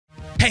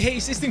Hey,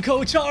 assistant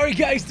coach, how are you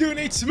guys doing?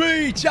 It's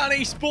me,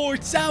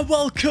 CaniSports, and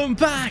welcome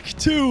back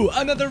to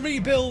another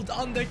rebuild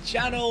on the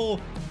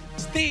channel.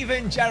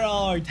 Steven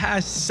Gerrard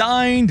has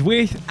signed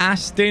with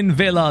Aston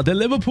Villa. The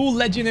Liverpool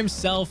legend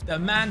himself, the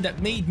man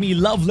that made me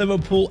love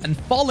Liverpool and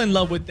fall in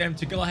love with them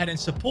to go ahead and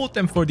support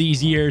them for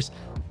these years,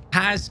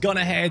 has gone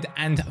ahead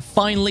and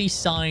finally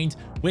signed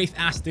with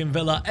Aston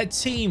Villa, a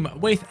team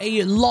with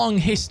a long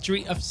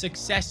history of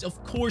success.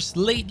 Of course,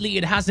 lately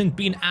it hasn't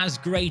been as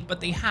great, but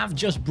they have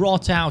just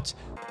brought out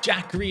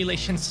Jack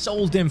Grealish and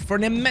sold him for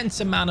an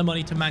immense amount of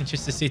money to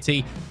Manchester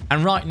City.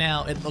 And right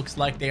now, it looks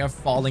like they are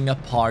falling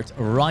apart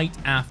right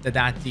after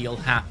that deal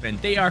happened.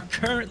 They are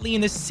currently in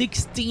the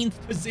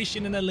 16th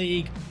position in the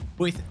league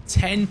with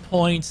 10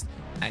 points.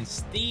 And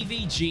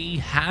Stevie G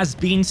has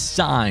been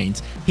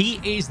signed. He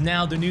is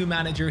now the new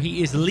manager.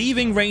 He is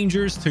leaving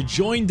Rangers to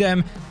join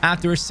them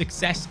after a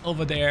success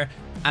over there.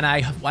 And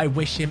I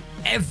wish him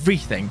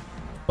everything,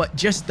 but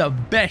just the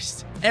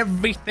best.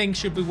 Everything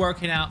should be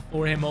working out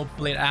for him,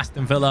 hopefully, at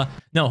Aston Villa.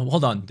 No,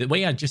 hold on. The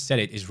way I just said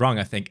it is wrong,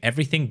 I think.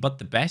 Everything but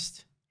the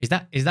best. Is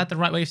that the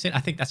right way of saying it?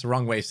 I think that's the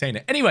wrong way of saying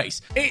it.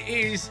 Anyways, it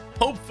is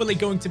hopefully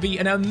going to be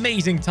an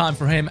amazing time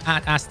for him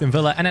at Aston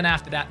Villa. And then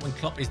after that, when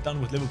Klopp is done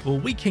with Liverpool,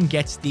 we can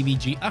get Stevie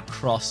G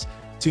across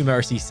to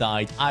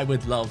Merseyside. I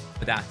would love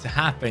for that to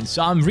happen.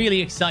 So I'm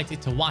really excited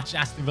to watch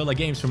Aston Villa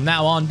games from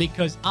now on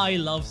because I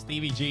love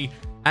Stevie G.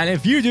 And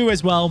if you do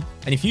as well,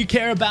 and if you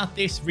care about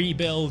this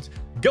rebuild,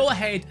 go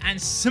ahead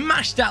and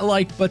smash that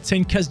like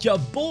button because your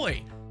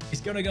boy is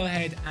going to go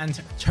ahead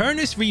and turn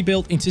this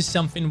rebuild into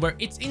something where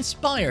it's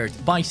inspired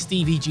by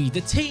Stevie G,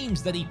 the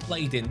teams that he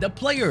played in, the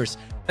players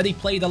that he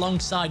played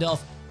alongside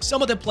of,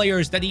 some of the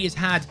players that he has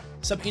had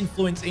some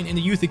influence in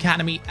the youth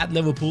academy at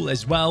Liverpool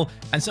as well,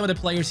 and some of the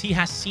players he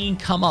has seen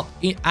come up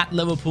at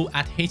Liverpool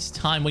at his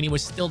time when he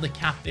was still the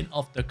captain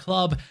of the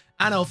club.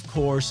 And of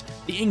course,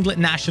 the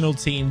England national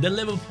team, the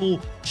Liverpool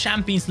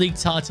Champions League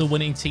title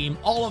winning team,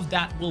 all of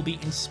that will be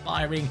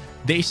inspiring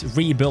this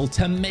rebuild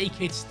to make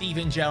it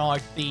Steven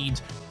Gerrard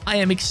themed. I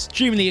am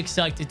extremely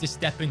excited to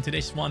step into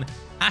this one.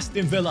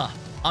 Aston Villa,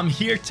 I'm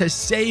here to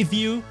save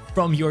you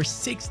from your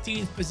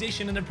 16th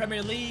position in the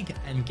Premier League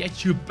and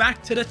get you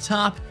back to the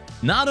top,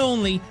 not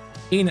only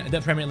in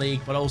the Premier League,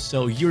 but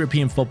also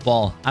European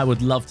football. I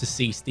would love to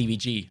see Stevie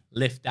G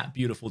lift that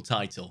beautiful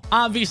title.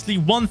 Obviously,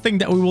 one thing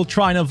that we will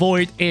try and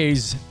avoid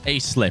is a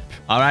slip.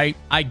 All right,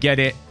 I get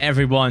it.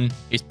 Everyone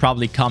is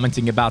probably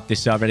commenting about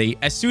this already.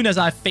 As soon as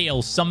I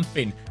fail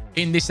something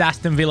in this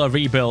Aston Villa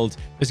rebuild,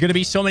 there's going to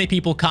be so many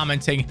people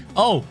commenting,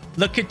 oh,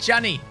 look at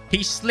Johnny.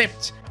 He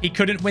slipped. He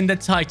couldn't win the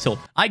title.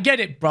 I get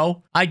it,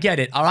 bro. I get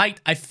it, all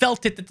right? I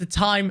felt it at the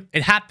time.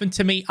 It happened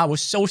to me. I was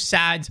so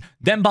sad.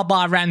 Then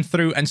Baba ran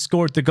through and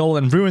scored the goal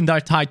and ruined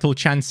our title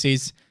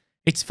chances.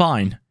 It's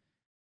fine.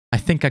 I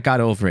think I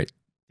got over it.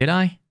 Did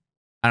I?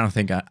 I don't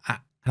think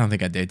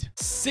I did.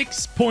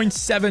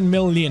 6.7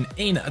 million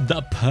in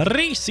the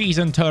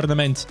pre-season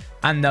tournament,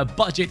 and the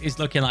budget is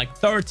looking like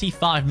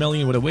 35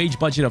 million with a wage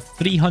budget of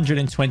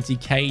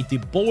 320k. The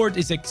board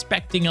is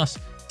expecting us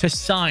to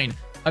sign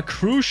a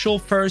crucial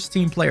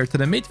first-team player to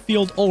the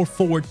midfield or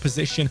forward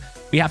position.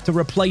 We have to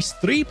replace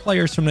 3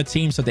 players from the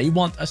team, so they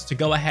want us to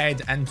go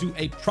ahead and do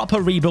a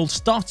proper rebuild,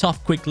 start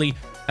off quickly,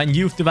 and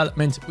youth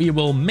development, we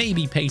will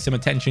maybe pay some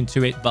attention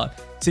to it,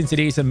 but since it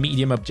is a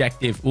medium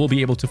objective, we'll be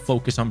able to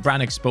focus on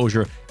brand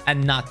exposure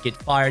and not get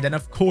fired. And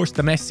of course,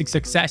 domestic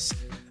success.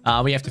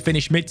 We have to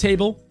finish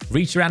mid-table,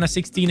 reach around a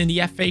 16 in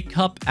the FA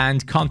Cup,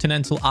 and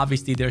Continental,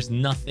 obviously, there's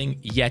nothing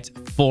yet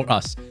for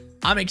us.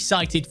 I'm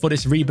excited for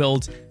this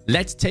rebuild.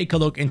 Let's take a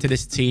look into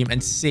this team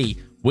and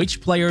see which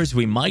players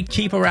we might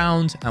keep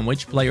around and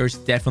which players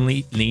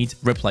definitely need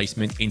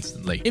replacement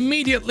instantly.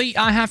 Immediately,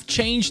 I have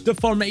changed the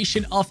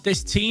formation of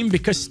this team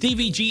because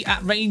Stevie G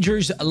at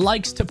Rangers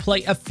likes to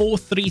play a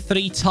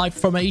 4-3-3 type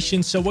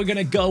formation. So we're going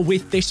to go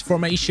with this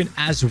formation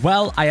as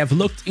well. I have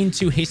looked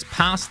into his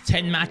past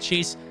 10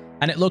 matches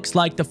and it looks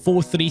like the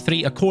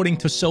 4-3-3, according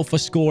to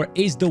SofaScore,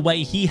 is the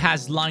way he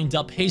has lined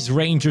up his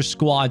Rangers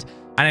squad.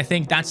 And I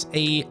think that's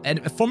a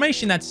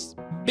formation that's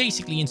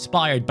basically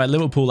inspired by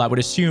Liverpool. I would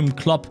assume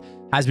Klopp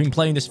has been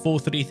playing this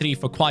 4-3-3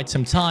 for quite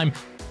some time,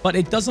 but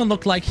it doesn't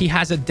look like he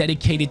has a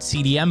dedicated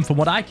CDM. From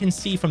what I can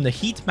see from the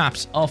heat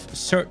maps of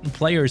certain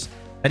players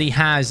that he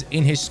has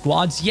in his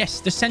squads, yes,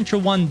 the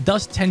central one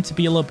does tend to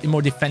be a little bit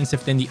more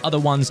defensive than the other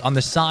ones on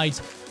the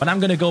sides, but I'm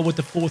going to go with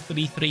the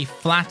 4-3-3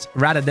 flat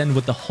rather than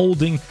with the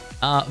holding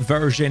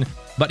version.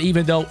 But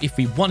even though if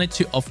we wanted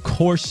to, of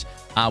course,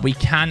 we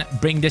can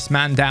bring this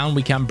man down.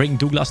 We can bring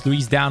Douglas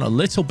Luiz down a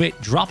little bit,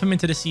 drop him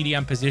into the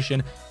CDM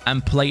position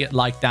and play it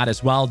like that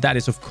as well. That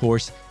is, of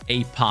course,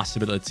 a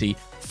possibility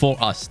for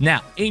us.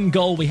 Now, in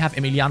goal, we have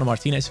Emiliano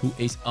Martinez, who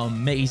is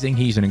amazing.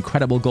 He's an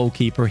incredible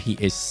goalkeeper. He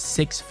is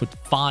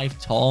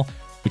 6'5" tall,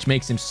 which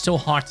makes him so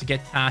hard to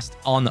get past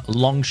on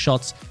long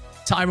shots.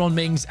 Tyrone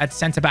Mings at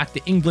centre-back,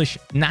 the English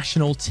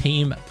national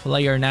team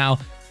player now.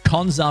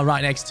 Konza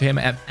right next to him,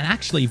 an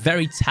actually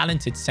very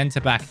talented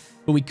centre-back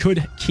who we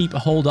could keep a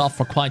hold of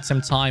for quite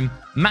some time.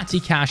 Matty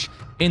Cash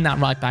in that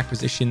right back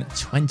position,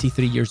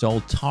 23 years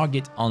old.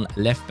 Target on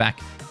left back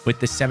with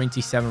the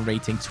 77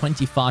 rating,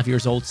 25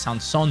 years old.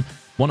 Sanson,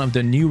 one of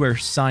the newer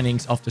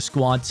signings of the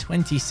squad,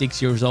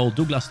 26 years old.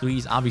 Douglas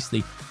Luiz,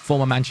 obviously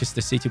former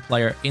Manchester City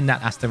player in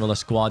that Aston Villa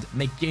squad.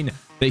 McGinn,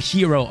 the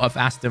hero of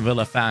Aston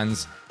Villa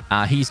fans.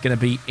 He's going to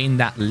be in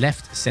that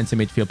left centre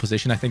midfield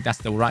position. I think that's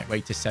the right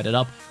way to set it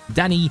up.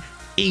 Danny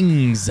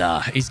Ings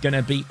is going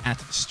to be at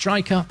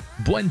striker.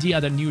 Buendia,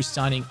 the new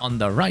signing, on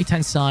the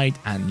right-hand side.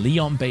 And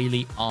Leon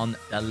Bailey on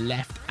the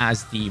left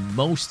as the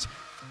most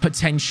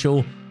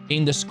potential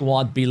in the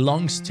squad.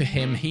 Belongs to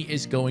him. He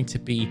is going to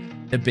be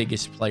the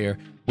biggest player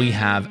we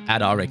have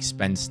at our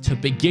expense to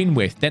begin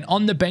with. Then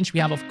on the bench,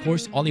 we have, of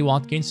course, Ollie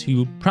Watkins,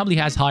 who probably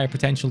has higher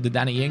potential than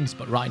Danny Ings.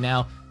 But right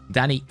now,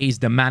 Danny is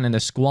the man in the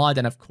squad.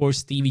 And of course,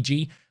 Stevie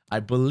G,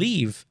 I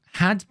believe,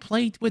 had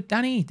played with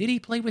Danny. Did he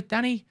play with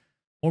Danny?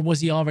 Or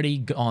was he already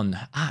gone?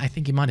 I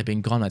think he might have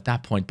been gone at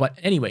that point. But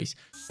anyways,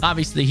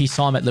 obviously he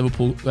saw him at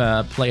Liverpool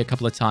play a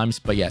couple of times.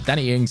 But yeah,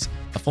 Danny Ings,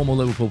 a former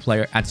Liverpool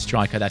player at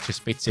striker, that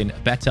just fits in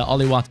better.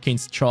 Ollie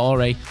Watkins,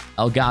 Traore,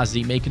 El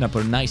Ghazi, making up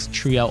a nice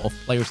trio of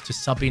players to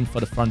sub in for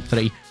the front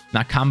three.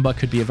 Nakamba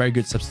could be a very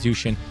good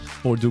substitution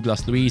for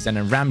Douglas Luiz. And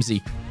then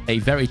Ramsey, a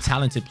very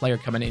talented player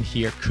coming in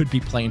here, could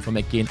be playing for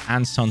McGinn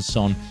and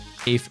Sanson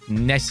if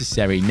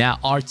necessary. Now,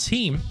 our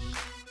team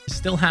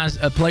still has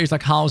players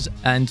like House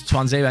and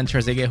Twanzeba and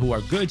Trezeguet who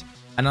are good.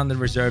 And on the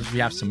reserves, we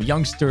have some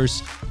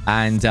youngsters.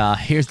 And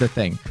here's the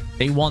thing.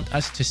 They want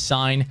us to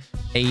sign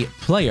a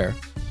player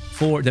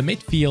for the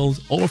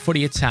midfield or for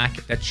the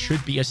attack that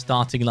should be a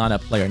starting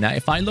lineup player. Now,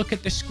 if I look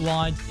at the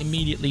squad,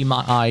 immediately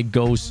my eye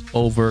goes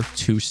over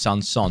to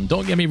Sanson.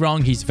 Don't get me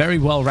wrong, he's very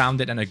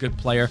well-rounded and a good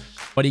player,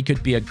 but he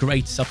could be a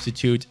great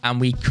substitute, and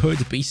we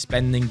could be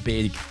spending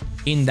big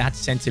in that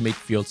center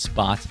midfield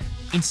spot.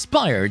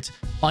 Inspired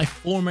by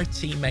former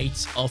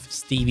teammates of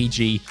Stevie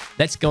G,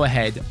 let's go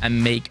ahead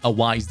and make a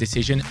wise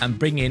decision and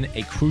bring in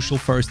a crucial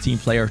first-team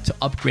player to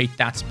upgrade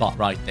that spot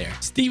right there.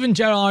 Steven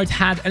Gerrard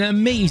had an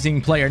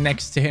amazing player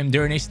next to him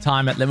during his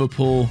time at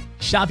Liverpool,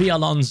 Xabi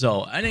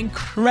Alonso, an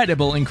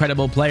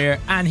incredible player,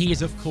 and he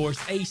is, of course,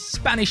 a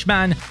Spanish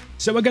man.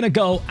 So we're going to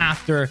go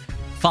after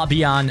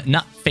Fabian,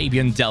 not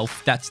Fabian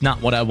Delph. That's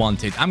not what I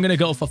wanted. I'm going to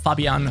go for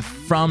Fabian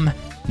from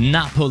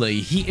Napoli.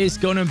 He is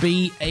going to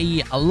be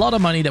a lot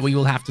of money that we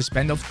will have to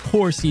spend. Of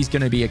course, he's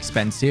going to be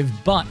expensive,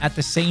 but at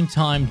the same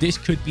time, this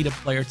could be the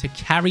player to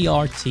carry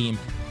our team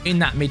in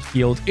that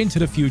midfield into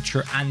the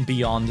future and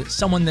beyond.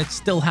 Someone that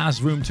still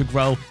has room to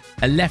grow.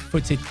 A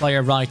left-footed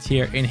player right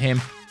here in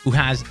him who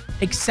has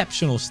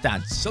exceptional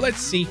stats. So let's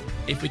see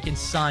if we can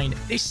sign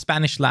this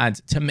Spanish lad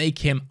to make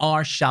him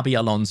our Xabi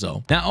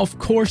Alonso. Now, of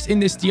course, in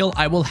this deal,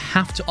 I will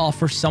have to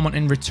offer someone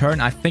in return.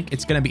 I think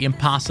it's going to be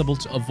impossible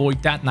to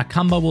avoid that.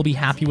 Nakamba will be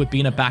happy with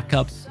being a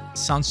backup.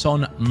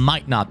 Sanson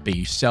might not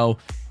be. So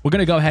we're going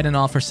to go ahead and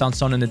offer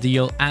Sanson in the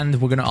deal, and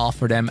we're going to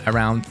offer them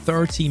around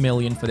 30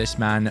 million for this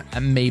man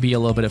and maybe a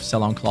little bit of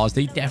sell-on clause.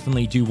 They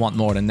definitely do want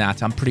more than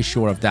that. I'm pretty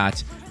sure of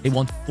that. They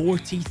want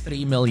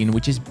 43 million,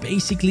 which is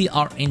basically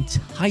our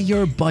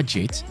entire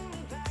budget.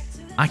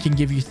 I can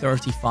give you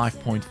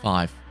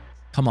 35.5.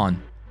 Come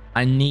on.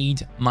 I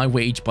need my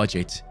wage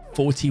budget.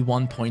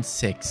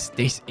 41.6.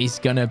 This is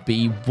going to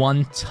be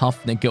one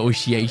tough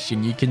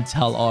negotiation. You can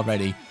tell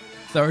already.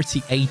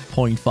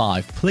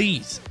 38.5.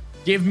 Please.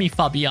 Give me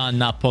Fabian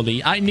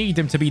Napoli. I need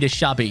him to be the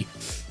Xabi.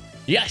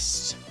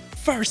 Yes.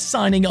 First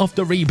signing of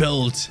the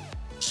rebuild.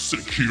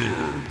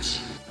 Secured.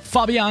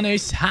 Fabian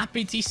is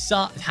happy to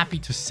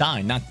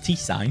sign, not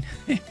T-sign.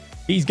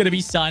 He's going to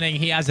be signing.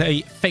 He has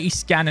a face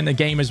scan in the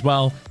game as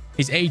well.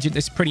 His agent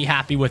is pretty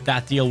happy with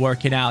that deal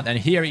working out. And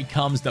here he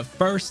comes, the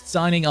first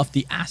signing of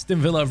the Aston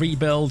Villa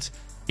rebuild.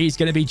 He's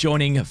going to be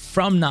joining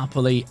from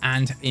Napoli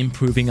and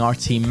improving our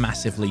team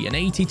massively. An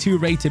 82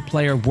 rated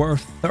player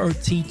worth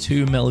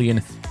 32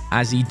 million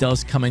as he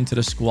does come into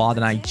the squad.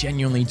 And I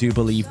genuinely do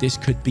believe this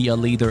could be a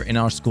leader in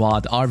our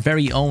squad. Our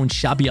very own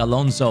Xabi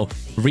Alonso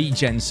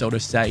regen, so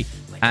to say.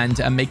 And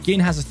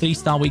McGinn has a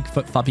 3-star weak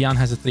foot. Fabian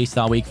has a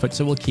 3-star weak foot.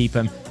 So we'll keep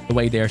him the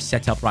way they're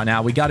set up right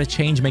now. We got to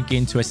change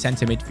McGinn to a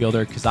center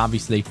midfielder because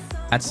obviously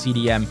at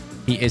CDM,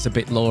 he is a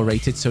bit lower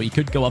rated. So he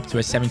could go up to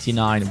a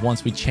 79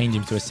 once we change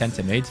him to a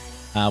center mid,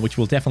 which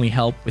will definitely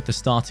help with the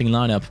starting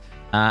lineup.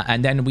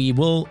 And then we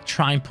will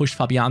try and push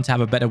Fabian to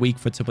have a better weak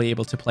foot to be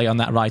able to play on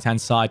that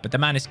right-hand side. But the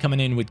man is coming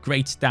in with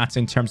great stats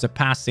in terms of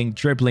passing,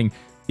 dribbling,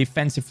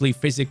 defensively,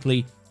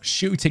 physically,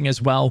 shooting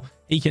as well.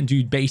 He can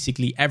do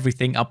basically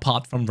everything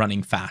apart from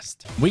running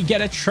fast. We get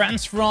a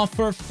transfer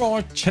offer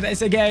for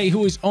Trezeguet,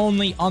 who is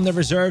only on the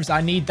reserves.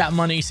 I need that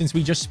money since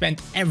we just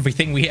spent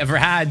everything we ever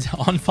had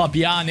on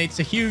Fabian. It's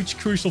a huge,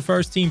 crucial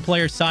first-team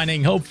player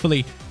signing,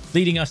 hopefully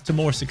leading us to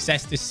more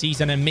success this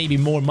season and maybe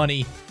more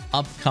money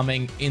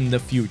upcoming in the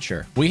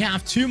future. We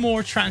have two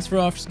more transfer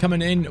offers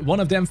coming in. One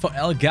of them for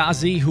El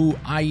Ghazi, who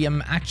I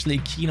am actually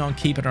keen on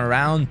keeping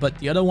around, but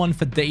the other one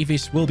for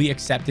Davis will be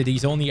accepted.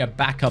 He's only a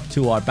backup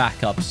to our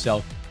backup,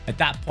 so at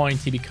that point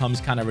he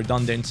becomes kind of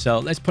redundant. So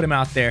let's put him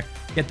out there,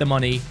 get the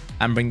money,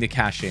 and bring the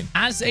cash in.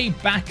 As a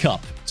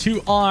backup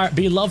to our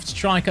beloved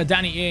striker,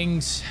 Danny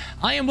Ings,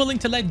 I am willing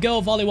to let go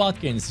of Ollie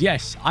Watkins.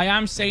 Yes, I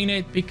am saying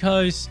it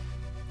because,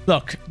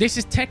 look, this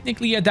is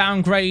technically a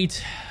downgrade,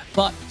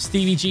 but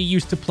Stevie G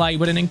used to play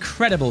with an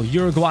incredible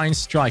Uruguayan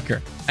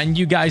striker, and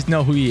you guys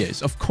know who he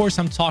is. Of course,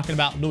 I'm talking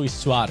about Luis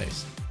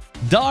Suarez.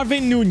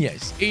 Darwin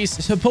Núñez is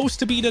supposed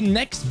to be the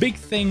next big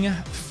thing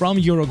from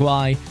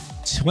Uruguay.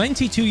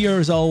 22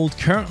 years old,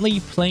 currently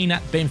playing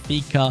at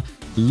Benfica,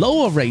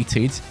 lower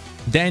rated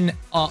than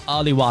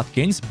Ollie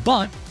Watkins,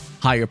 but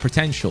higher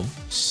potential.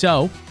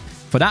 So,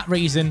 for that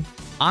reason,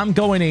 I'm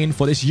going in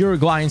for this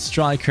Uruguayan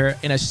striker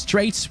in a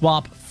straight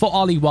swap for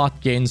Ollie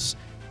Watkins.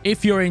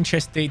 If you're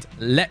interested,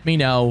 let me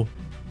know.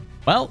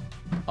 Well,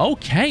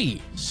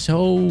 okay,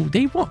 so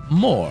they want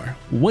more,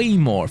 way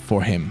more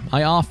for him.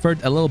 I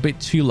offered a little bit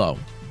too low.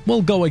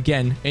 We'll go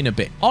again in a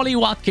bit. Ollie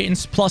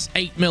Watkins plus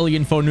 8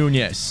 million for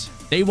Núñez.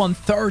 They want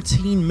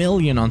 13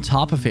 million on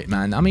top of it,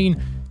 man. I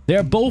mean,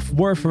 they're both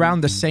worth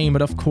around the same,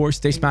 but of course,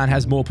 this man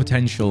has more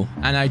potential,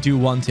 and I do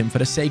want him for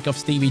the sake of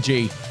Stevie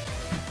G.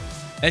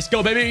 Let's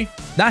go, baby.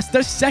 That's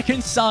the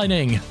second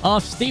signing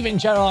of Steven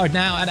Gerrard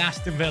now at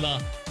Aston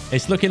Villa.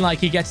 It's looking like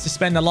he gets to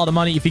spend a lot of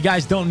money. If you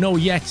guys don't know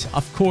yet,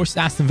 of course,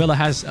 Aston Villa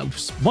has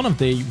one of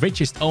the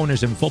richest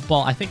owners in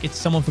football. I think it's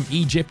someone from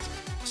Egypt.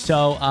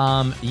 So,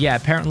 yeah,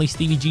 apparently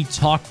Stevie G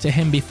talked to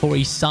him before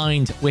he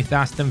signed with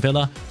Aston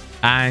Villa.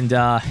 And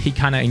he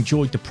kind of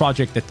enjoyed the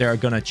project that they're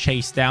going to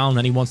chase down,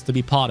 and he wants to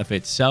be part of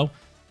it. So,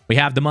 we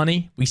have the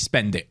money, we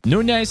spend it.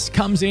 Núñez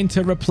comes in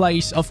to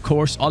replace, of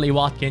course, Ollie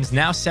Watkins.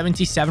 Now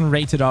 77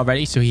 rated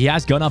already, so he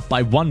has gone up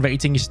by 1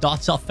 rating. He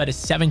starts off at a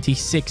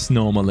 76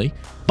 normally.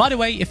 By the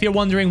way, if you're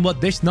wondering what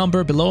this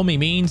number below me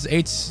means,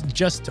 it's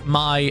just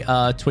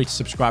my Twitch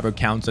subscriber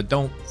count, so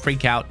don't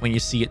freak out when you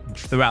see it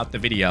throughout the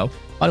video.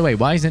 By the way,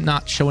 why is it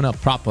not showing up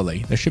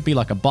properly? There should be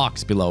like a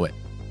box below it.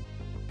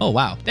 Oh,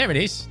 wow. There it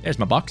is. There's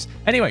my box.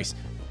 Anyways,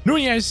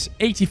 Núñez,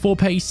 84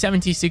 pace,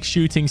 76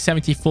 shooting,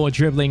 74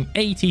 dribbling,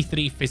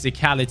 83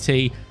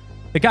 physicality.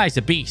 The guy's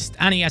a beast,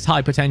 and he has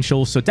high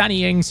potential. So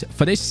Danny Ings,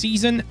 for this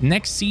season,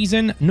 next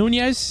season,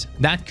 Núñez,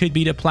 that could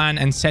be the plan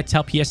and set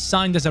up. He has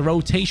signed as a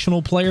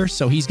rotational player,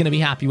 so he's going to be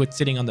happy with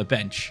sitting on the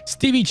bench.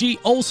 Stevie G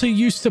also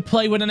used to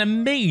play with an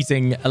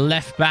amazing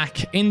left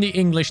back in the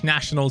English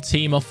national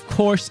team. Of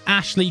course,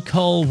 Ashley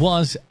Cole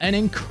was an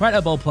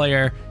incredible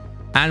player.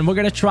 And we're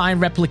going to try and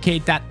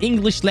replicate that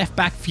English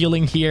left-back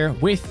feeling here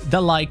with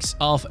the likes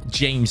of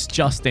James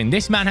Justin.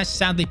 This man has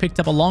sadly picked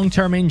up a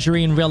long-term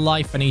injury in real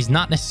life, and he's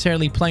not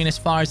necessarily playing as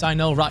far as I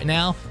know right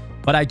now.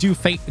 But I do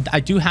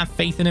have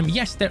faith in him.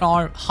 Yes, there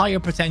are higher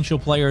potential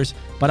players,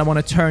 but I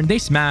want to turn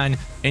this man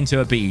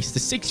into a beast.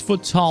 The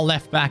 6-foot-tall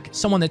left-back,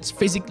 someone that's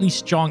physically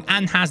strong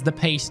and has the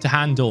pace to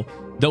handle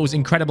those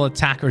incredible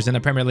attackers in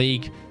the Premier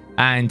League.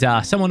 And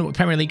someone with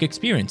Premier League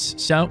experience.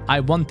 So I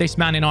want this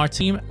man in our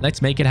team.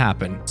 Let's make it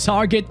happen.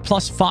 Target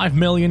plus 5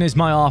 million is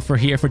my offer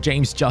here for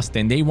James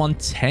Justin. They want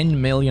 10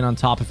 million on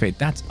top of it.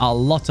 That's a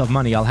lot of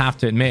money, I'll have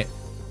to admit.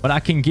 But I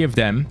can give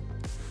them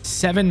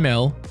 7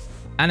 mil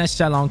and a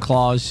sell-on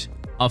clause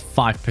of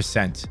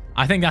 5%.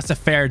 I think that's a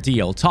fair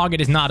deal.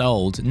 Target is not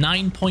old.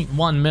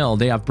 9.1 mil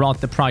they have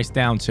brought the price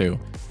down to.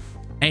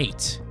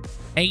 8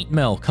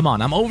 mil. Come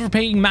on, I'm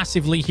overpaying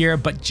massively here,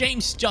 but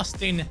James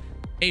Justin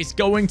is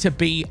going to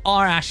be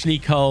our Ashley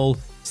Cole.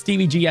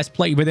 Stevie G has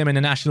played with him in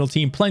the national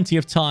team plenty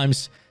of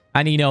times,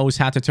 and he knows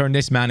how to turn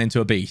this man into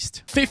a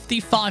beast.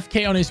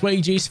 55k on his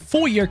wages,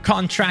 4-year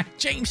contract.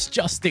 James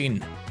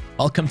Justin,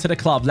 welcome to the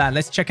club, lad.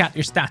 Let's check out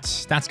your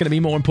stats. That's going to be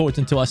more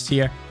important to us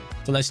here.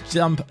 So let's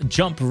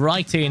jump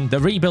right in. The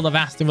rebuild of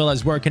Aston Villa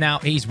is working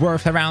out. He's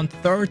worth around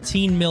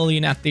 13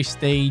 million at this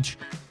stage.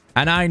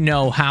 And I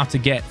know how to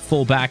get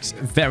fullbacks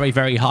very,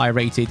 very high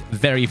rated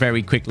very,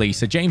 very quickly.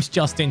 So James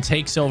Justin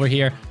takes over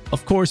here.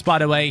 Of course, by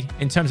the way,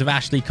 in terms of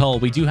Ashley Cole,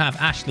 we do have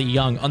Ashley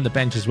Young on the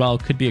bench as well.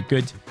 Could be a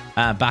good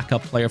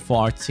backup player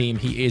for our team.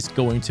 He is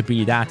going to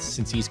be that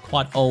since he's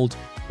quite old.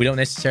 We don't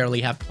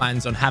necessarily have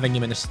plans on having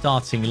him in a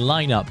starting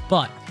lineup.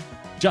 But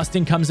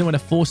Justin comes in with a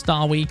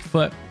 4-star weak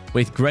foot,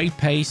 with great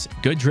pace,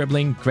 good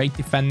dribbling, great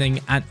defending,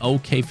 and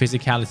okay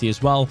physicality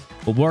as well.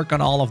 We'll work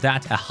on all of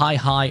that. A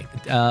high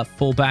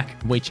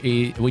fullback, which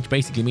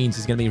basically means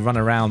he's going to be run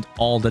around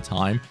all the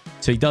time.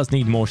 So he does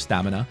need more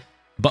stamina.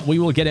 But we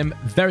will get him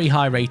very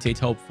high rated,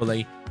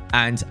 hopefully,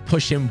 and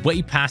push him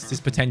way past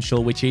his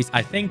potential, which is,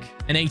 I think,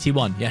 an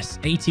 81. Yes,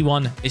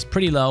 81 is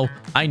pretty low,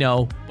 I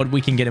know, but we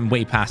can get him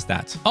way past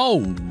that. Oh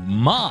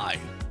my!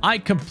 I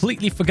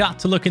completely forgot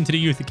to look into the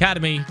Youth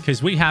Academy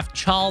because we have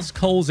Charles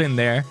Coles in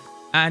there.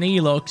 And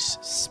he looks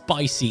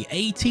spicy.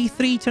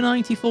 83 to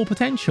 94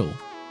 potential.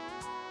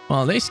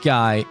 Well, this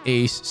guy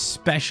is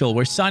special.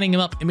 We're signing him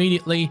up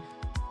immediately.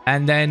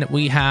 And then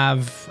we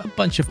have a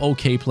bunch of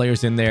okay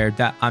players in there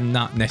that I'm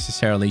not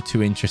necessarily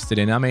too interested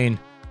in. I mean,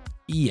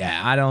 yeah,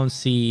 I don't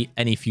see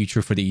any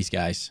future for these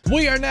guys.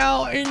 We are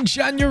now in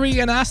January,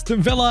 and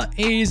Aston Villa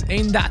is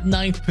in that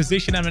 9th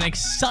position. I'm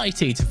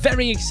excited,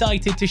 very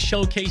excited to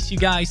showcase you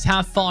guys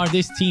how far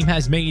this team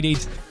has made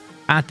it.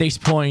 at this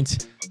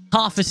point.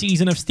 Half a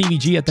season of Stevie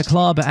G at the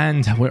club,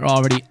 and we're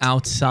already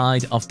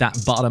outside of that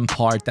bottom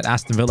part that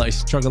Aston Villa is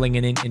struggling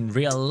in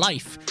real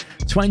life.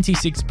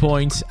 26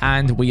 points,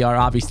 and we are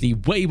obviously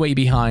way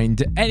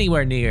behind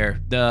anywhere near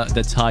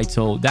the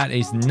title. That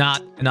is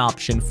not an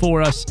option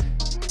for us.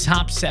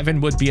 Top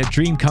 7 would be a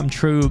dream come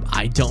true.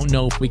 I don't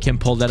know if we can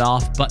pull that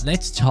off, but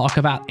let's talk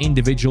about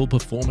individual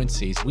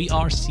performances. We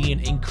are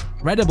seeing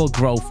incredible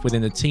growth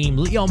within the team.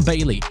 Leon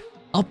Bailey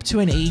up to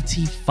an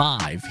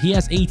 85. He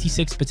has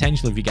 86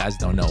 potential, if you guys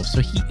don't know,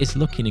 so he is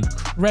looking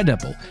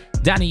incredible.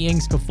 Danny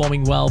Ings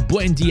performing well.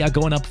 Buendia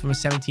going up from a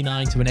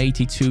 79 to an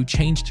 82,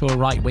 changed to a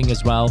right wing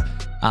as well.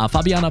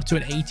 Fabian up to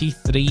an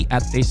 83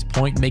 at this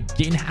point.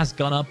 McGinn has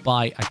gone up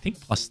by, I think,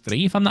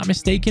 +3, if I'm not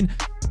mistaken.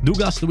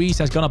 Douglas Luiz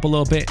has gone up a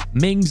little bit.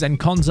 Mings and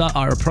Konza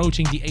are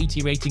approaching the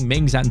 80 rating.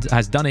 Mings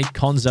has done it.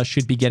 Konza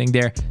should be getting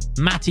there.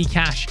 Matty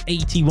Cash,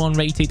 81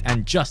 rated.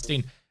 And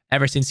Justin,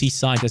 ever since he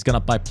signed, has gone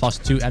up by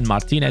 +2. And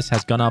Martinez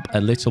has gone up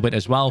a little bit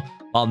as well.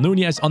 While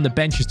Nunez on the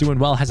bench is doing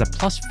well, has a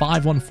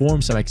 +5 on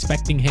form. So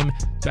expecting him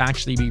to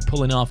actually be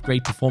pulling off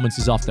great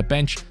performances off the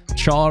bench.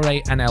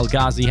 Chare and El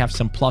Ghazi have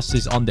some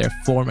pluses on their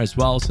form as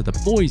well. So the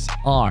boys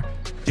are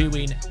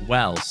doing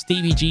well.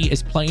 Stevie G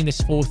is playing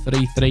this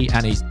 4-3-3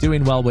 and he's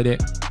doing well with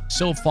it.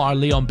 So far,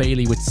 Leon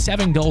Bailey with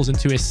 7 goals and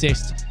 2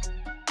 assists.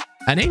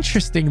 And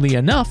interestingly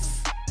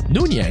enough,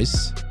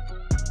 Nunez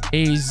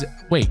is...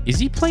 Wait, is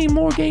he playing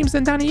more games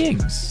than Danny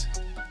Ings?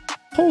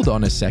 Hold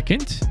on a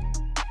second.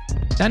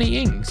 Danny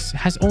Ings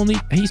has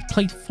he's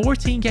played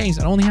 14 games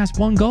and only has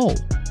 1 goal.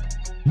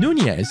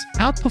 Nunez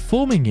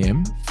outperforming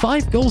him,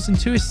 5 goals and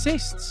 2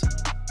 assists.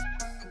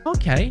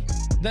 Okay,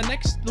 the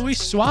next Luis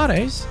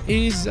Suarez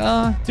is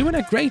doing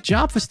a great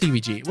job for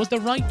Stevie G. It was the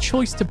right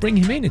choice to bring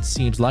him in, it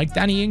seems like.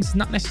 Danny Ings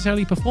not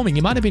necessarily performing.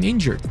 He might have been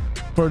injured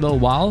for a little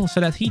while, so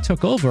that he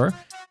took over.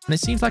 And it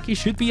seems like he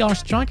should be our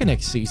striker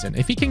next season.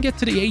 If he can get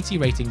to the 80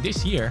 rating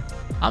this year,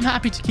 I'm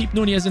happy to keep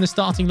Nunez in the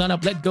starting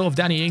lineup, let go of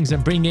Danny Ings,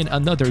 and bring in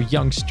another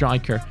young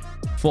striker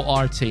for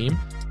our team.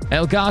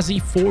 El Ghazi,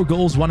 4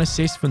 goals, 1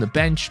 assist from the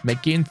bench.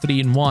 McGinn,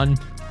 3-1.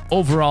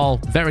 Overall,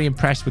 very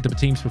impressed with the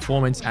team's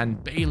performance,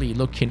 and Bailey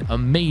looking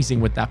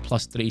amazing with that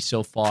 +3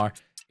 so far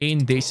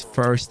in this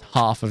first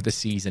half of the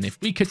season. If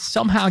we could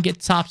somehow get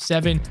top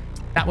 7,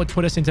 that would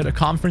put us into the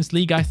Conference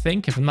League, I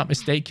think, if I'm not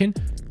mistaken.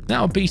 That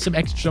would be some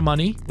extra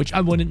money, which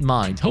I wouldn't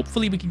mind.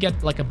 Hopefully, we can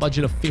get like a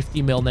budget of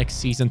 50 mil next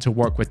season to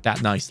work with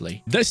that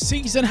nicely. The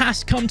season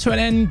has come to an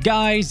end,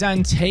 guys,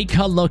 and take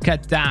a look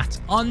at that.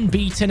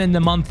 Unbeaten in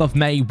the month of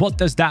May. What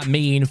does that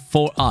mean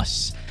for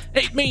us?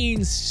 It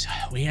means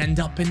we end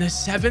up in the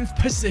 7th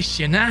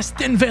position.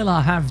 Aston Villa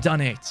have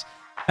done it.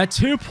 A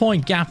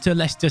 2-point gap to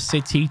Leicester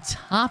City,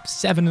 top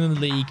 7 in the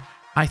league.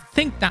 I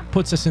think that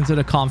puts us into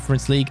the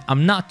Conference League.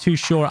 I'm not too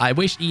sure. I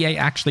wish EA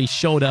actually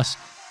showed us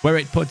where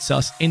it puts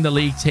us in the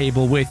league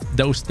table with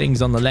those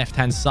things on the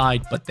left-hand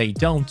side, but they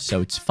don't,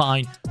 so it's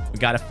fine. We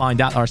got to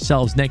find out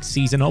ourselves next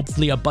season.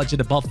 Hopefully, a budget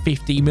above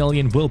 50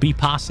 million will be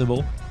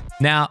possible.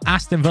 Now,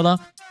 Aston Villa,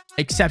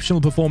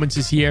 exceptional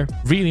performances here.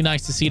 Really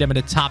nice to see them in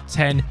the top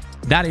 10.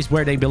 That is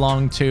where they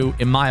belong to,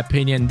 in my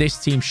opinion. This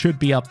team should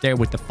be up there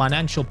with the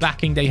financial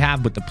backing they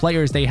have, with the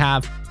players they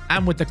have,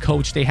 and with the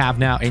coach they have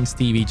now in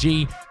Stevie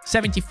G.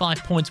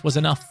 75 points was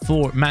enough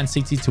for Man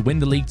City to win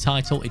the league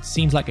title. It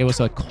seems like it was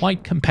a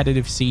quite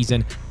competitive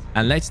season.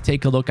 And let's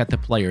take a look at the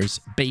players.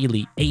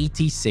 Bailey,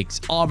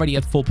 86, already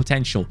at full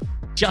potential.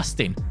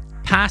 Justin,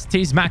 past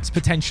his max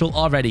potential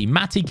already.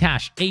 Matty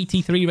Cash,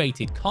 83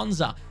 rated.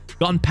 Konza,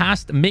 gone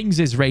past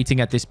Mings' rating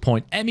at this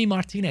point. Emi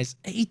Martinez,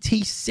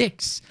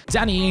 86.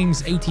 Danny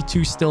Ings,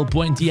 82 still.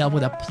 Buendia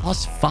with a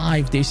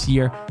 +5 this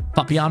year.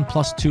 Fabian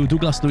 +2.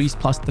 Douglas Luiz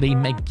 +3.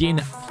 McGinn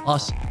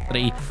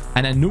 +3.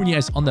 And then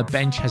Nunez on the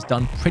bench has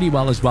done pretty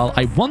well as well.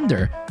 I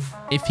wonder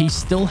if he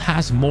still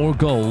has more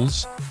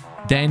goals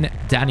than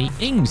Danny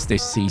Ings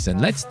this season.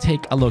 Let's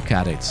take a look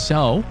at it.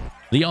 So,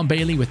 Leon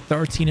Bailey with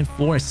 13 and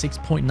 4, a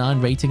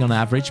 6.9 rating on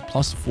average,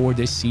 +4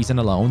 this season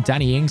alone.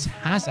 Danny Ings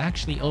has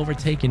actually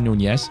overtaken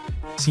Nunez.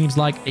 Seems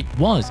like it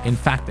was, in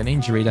fact, an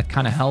injury that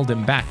kind of held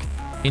him back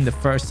in the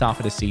first half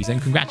of the season.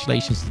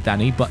 Congratulations to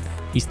Danny, but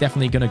he's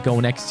definitely going to go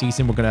next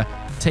season. We're going to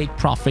take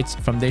profits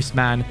from this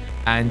man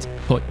and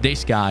put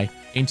this guy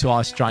into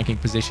our striking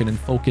position and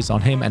focus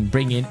on him and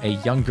bring in a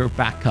younger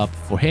backup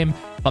for him.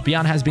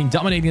 Fabian has been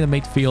dominating the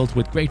midfield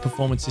with great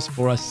performances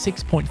for us,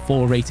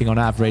 6.4 rating on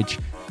average.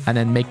 And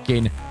then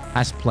McGinn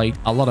has played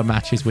a lot of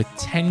matches with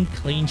 10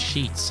 clean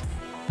sheets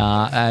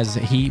as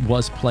he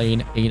was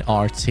playing in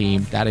our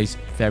team. That is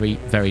very,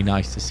 very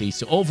nice to see.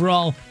 So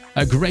overall,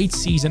 a great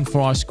season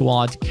for our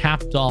squad,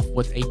 capped off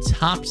with a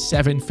top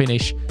 7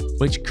 finish,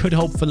 which could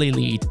hopefully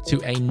lead to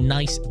a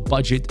nice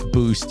budget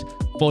boost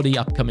for the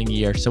upcoming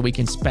year, so we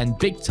can spend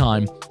big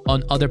time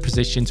on other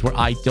positions where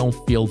I don't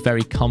feel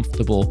very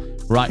comfortable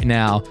right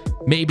now.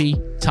 Maybe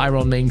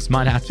Tyrone Mings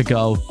might have to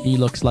go. He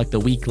looks like the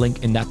weak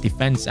link in that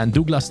defense. And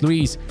Douglas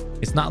Luiz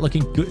it's not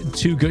looking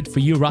too good for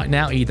you right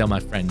now either, my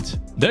friend.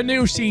 The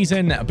new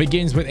season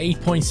begins with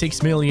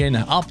 8.6 million,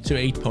 up to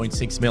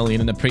 8.6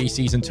 million in the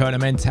preseason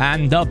tournament,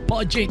 and the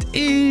budget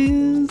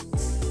is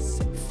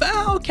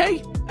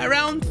okay,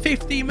 around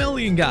 50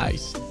 million,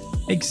 guys.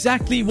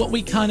 Exactly what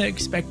we kind of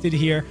expected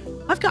here.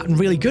 I've gotten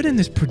really good in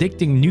this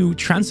predicting new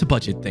transfer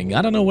budget thing.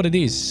 I don't know what it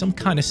is. Some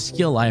kind of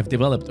skill I have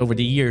developed over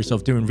the years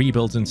of doing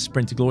rebuilds and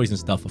sprint to glories and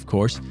stuff, of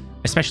course.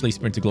 Especially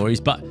sprint to glories.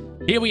 But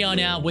here we are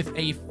now with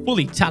a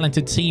fully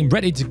talented team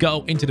ready to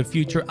go into the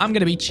future. I'm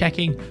going to be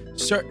checking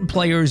certain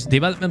players'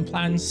 development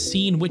plans,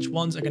 seeing which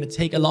ones are going to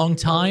take a long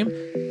time,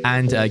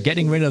 and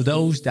getting rid of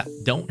those that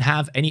don't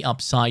have any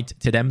upside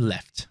to them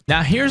left.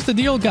 Now, here's the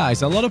deal,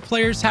 guys. A lot of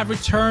players have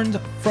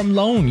returned from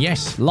loan.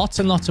 Yes, lots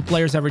and lots of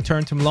players have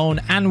returned from loan,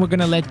 and we're going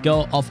to let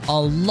go of a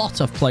lot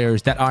of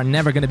players that are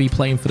never going to be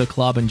playing for the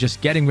club and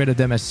just getting rid of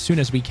them as soon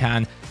as we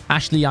can.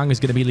 Ashley Young is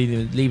going to be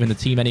leaving the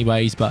team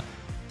anyways, but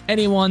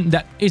anyone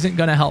that isn't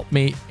going to help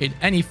me in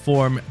any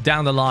form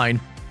down the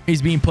line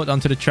is being put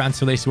onto the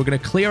transfer list. We're going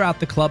to clear out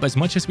the club as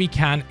much as we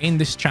can in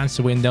this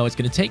transfer window. It's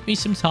going to take me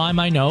some time,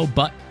 I know,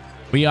 but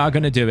we are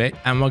going to do it,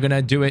 and we're going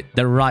to do it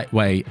the right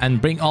way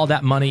and bring all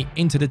that money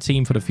into the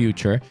team for the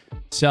future.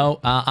 So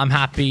I'm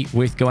happy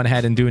with going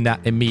ahead and doing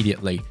that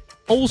immediately.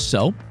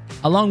 Also,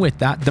 along with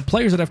that, the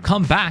players that have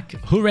come back,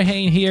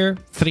 Hurricane here,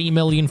 3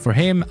 million for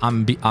him.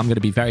 I'm going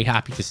to be very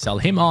happy to sell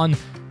him on.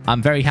 I'm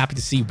very happy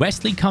to see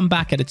Wesley come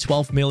back at a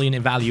 12 million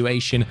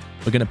evaluation.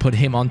 We're going to put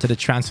him onto the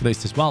transfer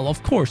list as well.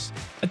 Of course,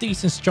 a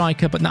decent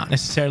striker, but not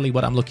necessarily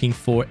what I'm looking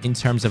for in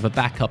terms of a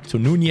backup to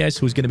Nunez,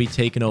 who's going to be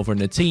taking over in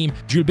the team.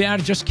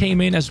 Gilbert just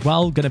came in as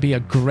well. Going to be a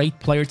great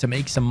player to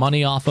make some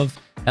money off of.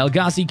 El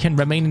Ghazi can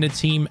remain in the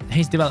team.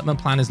 His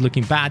development plan is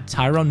looking bad.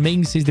 Tyrone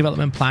Mings, his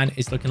development plan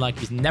is looking like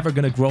he's never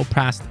going to grow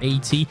past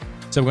 80.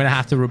 So we're going to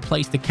have to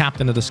replace the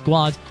captain of the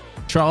squad.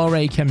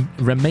 Traore can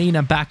remain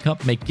a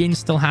backup. McGinn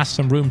still has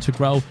some room to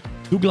grow.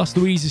 Douglas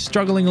Luiz is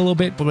struggling a little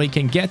bit, but we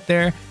can get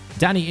there.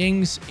 Danny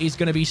Ings is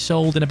going to be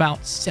sold in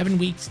about 7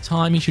 weeks'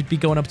 time. He should be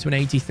going up to an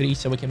 83,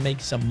 so we can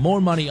make some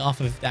more money off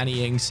of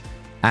Danny Ings.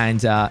 And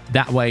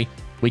that way,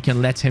 we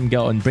can let him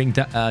go and bring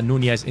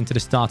Nunez into the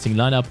starting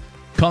lineup.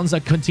 Konza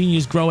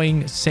continues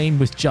growing. Same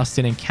with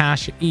Justin and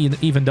Cash,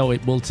 even though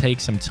it will take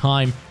some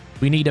time.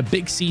 We need a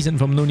big season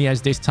from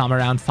Nunez this time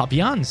around.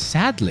 Fabian,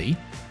 sadly,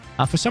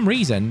 for some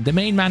reason, the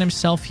main man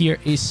himself here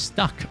is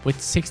stuck with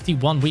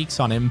 61 weeks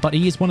on him, but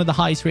he is one of the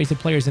highest rated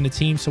players in the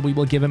team, so we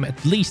will give him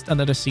at least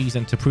another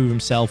season to prove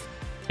himself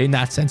in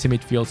that center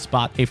midfield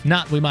spot. If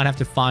not, we might have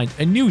to find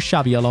a new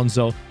Xabi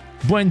Alonso.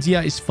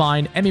 Buendia is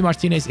fine. Emi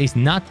Martinez is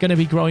not going to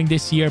be growing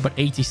this year, but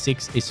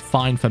 86 is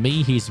fine for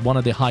me. He's one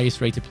of the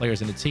highest rated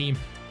players in the team,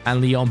 and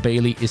Leon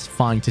Bailey is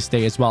fine to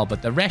stay as well,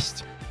 but the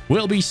rest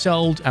will be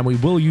sold, and we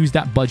will use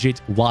that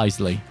budget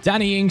wisely.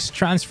 Danny Ings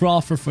transfer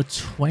offer for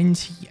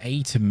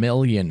 28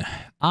 million.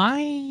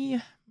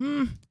 I'm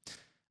going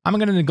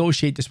to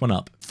negotiate this one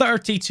up.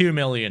 32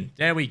 million.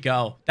 There we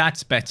go.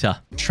 That's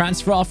better.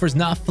 Transfer offers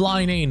not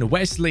flying in.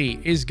 Wesley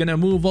is going to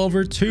move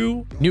over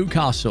to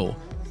Newcastle.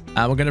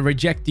 We're going to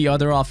reject the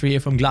other offer here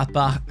from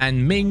Gladbach,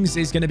 and Mings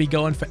is going to be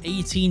going for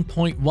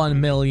 18.1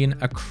 million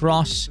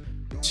across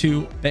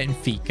to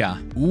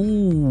Benfica.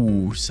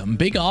 Ooh, some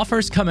big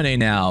offers coming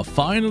in now.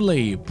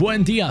 Finally,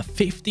 Buendia,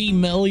 50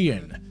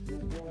 million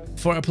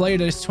for a player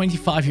that is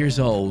 25 years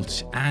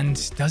old.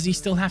 And does he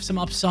still have some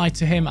upside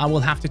to him? I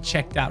will have to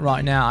check that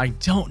right now. I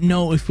don't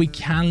know if we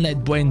can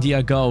let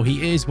Buendia go.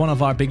 He is one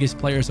of our biggest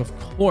players, of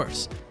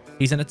course.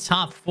 He's in the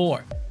top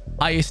 4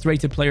 highest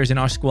rated players in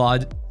our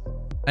squad.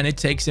 And it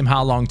takes him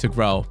how long to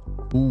grow?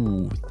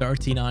 Ooh,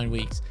 39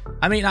 weeks.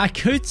 I mean, I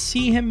could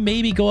see him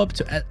maybe go up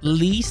to at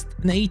least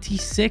an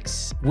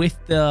 86 with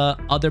the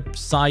other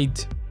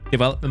side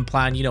development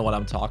plan. You know what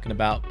I'm talking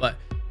about. But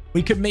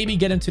we could maybe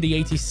get him to the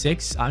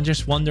 86. I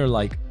just wonder,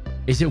 like,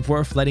 is it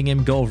worth letting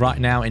him go right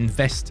now,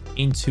 invest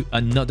into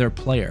another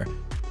player?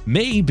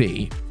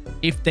 Maybe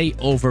if they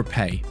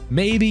overpay.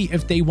 Maybe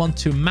if they want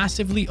to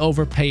massively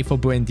overpay for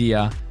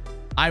Buendia,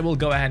 I will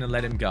go ahead and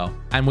let him go.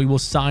 And we will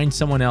sign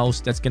someone else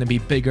that's going to be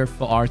bigger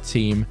for our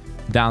team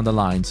down the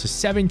line. So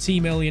 70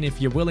 million,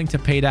 if you're willing to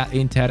pay that,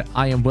 Inter,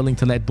 I am willing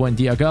to let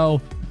Buendia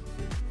go.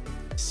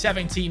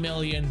 70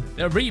 million.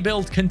 The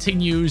rebuild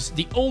continues.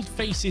 The old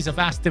faces of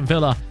Aston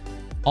Villa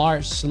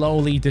are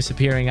slowly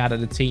disappearing out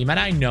of the team. And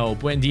I know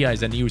Buendia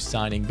is a new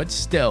signing, but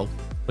still,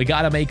 we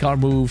got to make our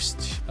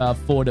moves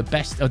for the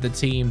best of the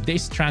team.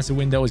 This transfer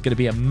window is going to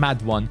be a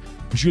mad one.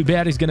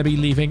 Gilbert is going to be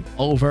leaving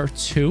over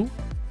to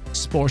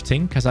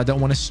Sporting, because I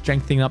don't want to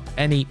strengthen up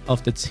any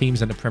of the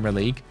teams in the Premier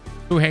League.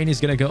 Hurricane is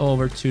going to go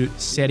over to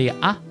Serie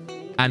A,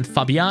 and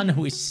Fabian,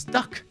 who is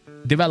stuck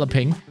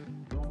developing,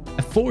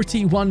 a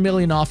 41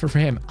 million offer for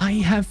him. I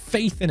have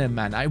faith in him,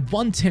 man. I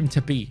want him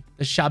to be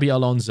the Xabi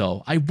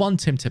Alonso. I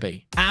want him to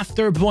be.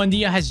 After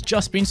Buendia has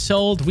just been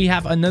sold, we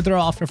have another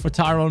offer for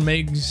Tyrone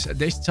Mings,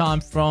 this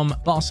time from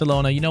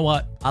Barcelona. You know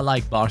what? I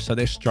like Barca.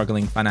 They're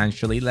struggling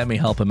financially. Let me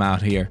help him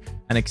out here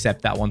and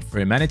accept that one for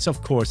him. And it's,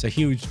 of course, a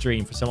huge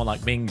dream for someone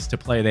like Mings to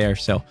play there.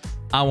 So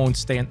I won't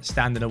stand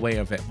in the way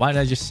of it. Why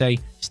did I just say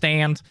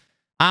stand?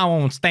 I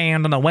won't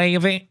stand in the way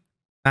of it.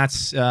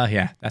 That's,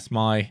 yeah, that's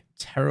my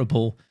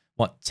terrible,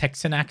 what,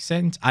 Texan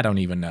accent? I don't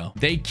even know.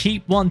 They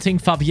keep wanting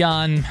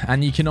Fabian,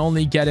 and you can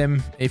only get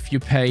him if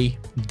you pay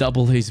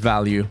double his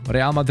value.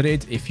 Real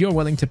Madrid, if you're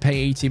willing to pay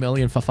 80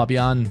 million for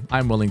Fabian,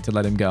 I'm willing to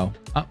let him go.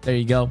 Oh, there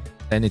you go.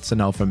 Then it's a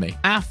no for me.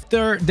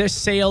 After the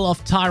sale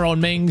of Tyrone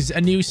Mings,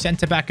 a new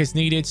centre-back is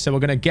needed, so we're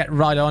going to get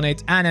right on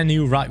it, and a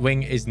new right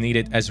wing is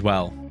needed as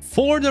well.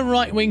 For the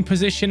right wing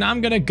position,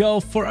 I'm going to go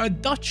for a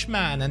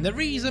Dutchman, and the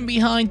reason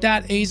behind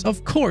that is,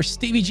 of course,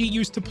 Stevie G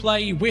used to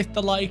play with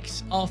the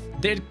likes of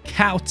Dirk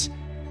Kuyt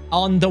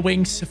on the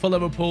wings for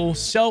Liverpool,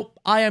 so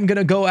I am going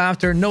to go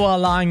after Noah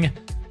Lang.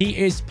 He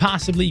is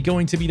possibly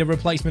going to be the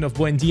replacement of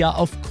Buendia,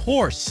 of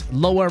course,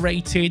 lower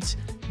rated,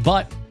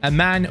 but a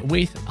man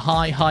with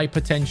high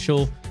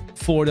potential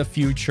for the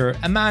future.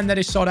 A man that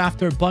is sought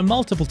after by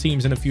multiple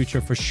teams in the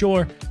future for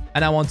sure.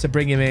 And I want to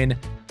bring him in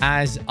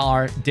as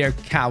our Dirk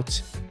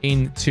Kuyt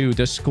into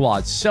the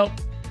squad. So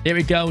here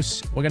it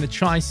goes. We're going to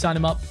try and sign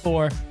him up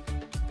for,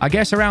 I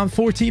guess, around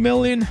 40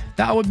 million.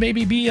 That would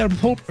maybe be an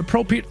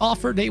appropriate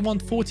offer. They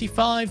want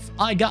 45.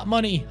 I got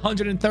money.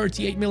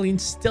 138 million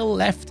still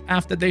left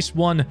after this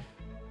one.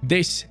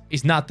 This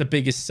is not the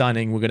biggest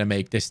signing we're going to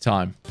make this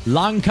time.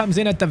 Lang comes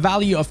in at the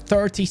value of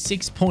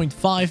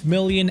 36.5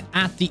 million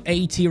at the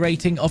 80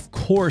 rating. Of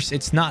course,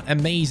 it's not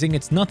amazing.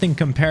 It's nothing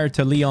compared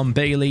to Leon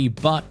Bailey,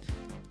 but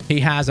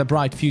he has a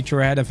bright future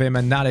ahead of him,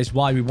 and that is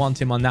why we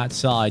want him on that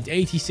side.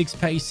 86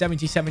 pace,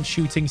 77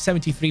 shooting,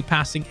 73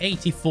 passing,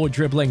 84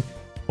 dribbling.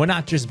 We're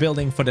not just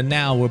building for the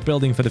now, we're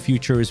building for the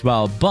future as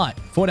well. But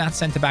for that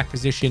centre-back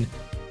position,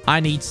 I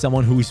need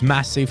someone who's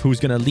massive, who's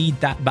going to lead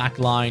that back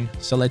line.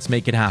 So let's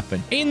make it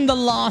happen. In the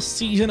last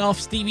season of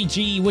Stevie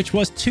G, which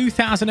was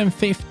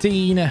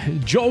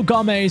 2015, Joe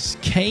Gomez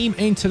came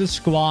into the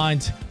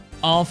squad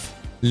of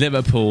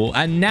Liverpool.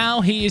 And now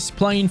he is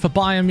playing for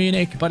Bayern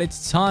Munich, but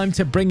it's time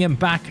to bring him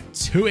back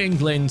to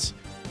England.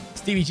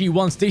 Stevie G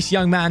wants this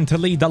young man to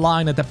lead the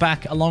line at the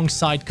back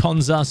alongside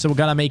Konza. So we're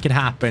going to make it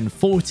happen.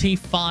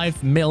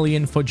 45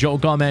 million for Joe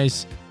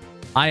Gomez.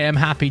 I am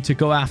happy to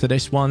go after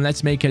this one.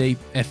 Let's make it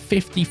a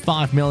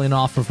 55 million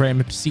offer for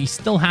him. He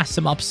still has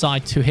some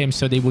upside to him,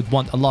 so they would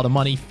want a lot of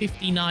money.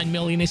 59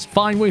 million is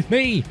fine with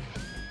me.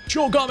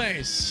 Joe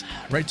Gomez,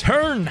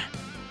 return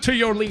to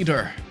your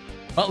leader.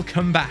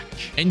 Welcome back.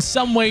 In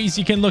some ways,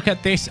 you can look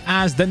at this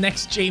as the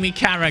next Jamie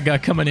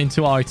Carragher coming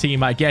into our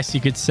team. I guess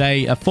you could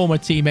say a former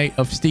teammate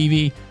of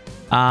Stevie.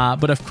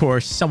 But of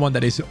course, someone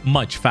that is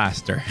much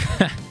faster.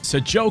 So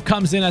Joe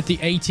comes in at the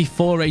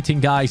 84 rating,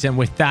 guys. And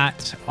with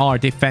that, our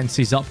defense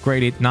is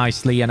upgraded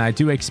nicely. And I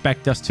do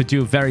expect us to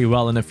do very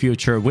well in the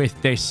future with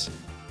this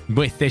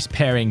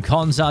pairing.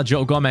 Konza,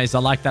 Joe Gomez, I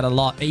like that a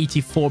lot.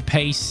 84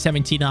 pace,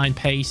 79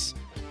 pace,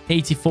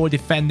 84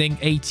 defending,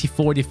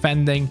 84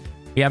 defending.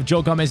 We have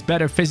Joe Gomez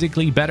better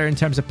physically, better in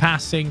terms of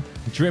passing,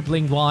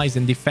 dribbling-wise,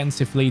 and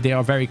defensively. They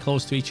are very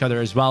close to each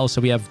other as well. So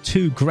we have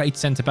two great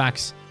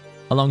centre-backs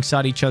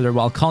alongside each other,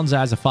 while Konza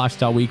has a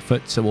 5-star weak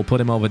foot, so we'll put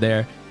him over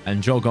there,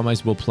 and Joe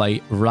Gomez will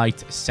play right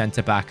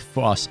centre-back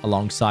for us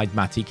alongside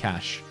Matty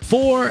Cash.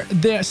 For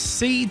the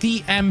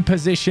CDM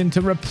position to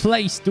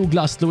replace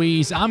Douglas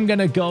Luiz, I'm going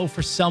to go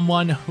for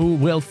someone who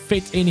will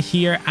fit in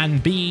here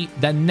and be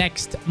the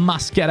next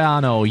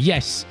Mascherano.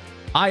 Yes,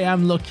 I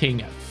am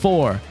looking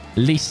for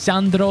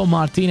Lisandro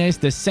Martinez,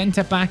 the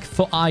centre-back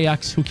for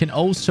Ajax, who can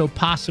also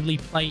possibly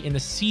play in the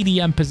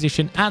CDM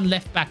position and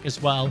left-back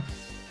as well.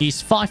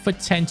 He's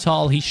 5'10"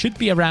 tall. He should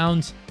be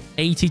around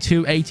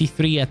 82,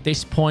 83 at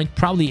this point.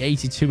 Probably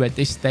 82 at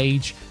this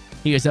stage.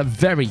 He is a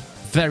very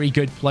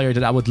good player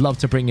that I would love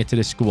to bring into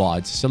the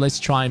squad. So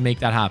let's try and make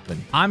that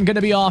happen. I'm going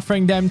to be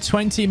offering them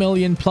 20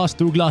 million plus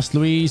Douglas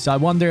Luiz. I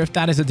wonder if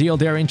that is a deal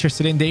they're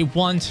interested in. They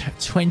want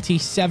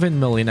 27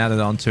 million added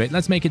onto it.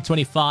 Let's make it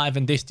 25,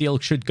 and this deal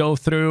should go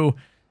through.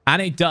 And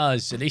it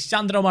does.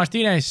 Lisandro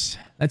Martinez,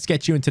 let's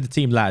get you into the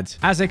team, lad.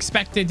 As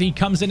expected, he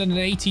comes in at an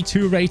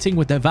 82 rating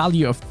with a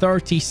value of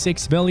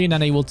 36 million,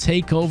 and he will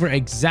take over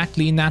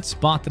exactly in that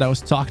spot that I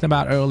was talking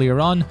about earlier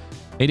on.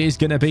 It is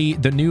going to be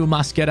the new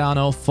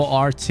Mascherano for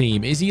our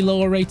team. Is he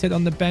lower rated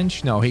on the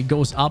bench? No, he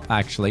goes up,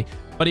 actually.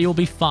 But he will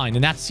be fine.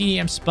 In that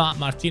CDM spot,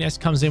 Martinez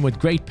comes in with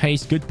great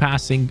pace, good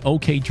passing,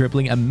 okay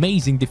dribbling,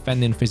 amazing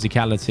defending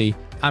physicality.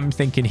 I'm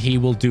thinking he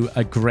will do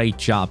a great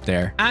job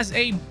there. As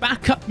a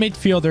backup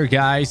midfielder,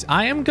 guys,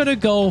 I am going to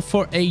go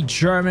for a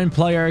German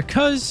player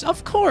because,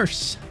 of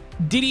course,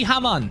 Didi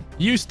Hamann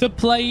used to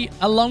play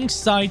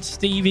alongside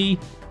Stevie,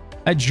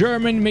 a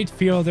German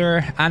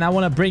midfielder, and I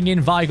want to bring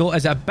in Weigl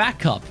as a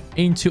backup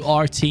into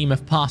our team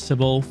if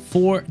possible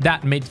for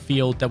that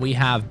midfield that we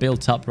have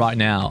built up right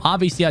now.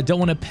 Obviously, I don't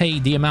want to pay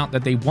the amount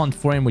that they want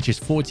for him, which is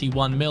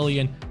 41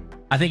 million.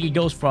 I think he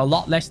goes for a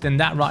lot less than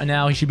that right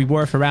now. He should be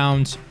worth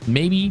around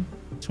maybe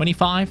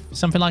 25,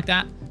 something like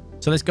that.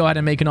 So let's go ahead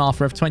and make an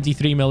offer of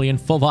 23 million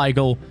for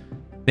Weigl.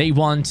 They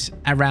want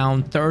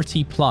around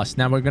 30 plus.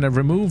 Now we're going to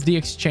remove the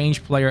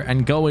exchange player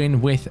and go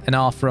in with an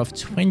offer of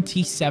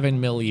 27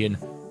 million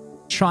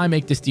try and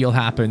make this deal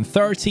happen.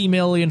 30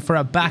 million for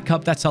a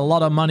backup. That's a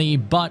lot of money,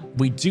 but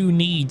we do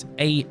need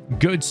a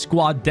good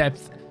squad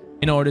depth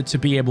in order to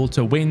be able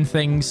to win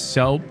things.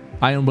 So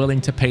I am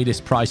willing to pay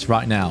this price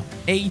right now.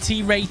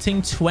 80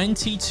 rating,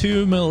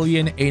 22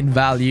 million in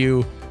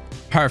value.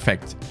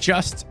 Perfect.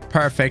 Just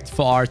perfect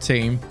for our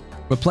team.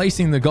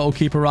 Replacing the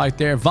goalkeeper right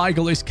there.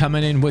 Weigl is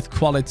coming in with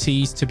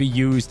qualities to be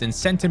used in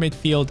center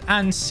midfield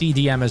and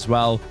CDM as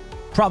well.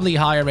 Probably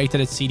higher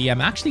rated at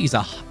CDM. Actually, he's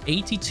a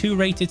 82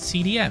 rated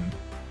CDM.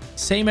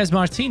 Same as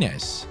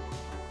Martinez.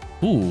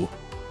 Ooh,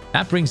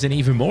 that brings in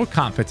even more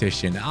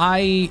competition.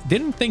 I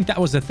didn't think that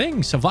was a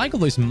thing. So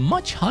Weigl is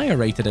much higher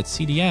rated at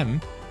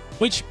CDM,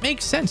 which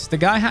makes sense. The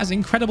guy has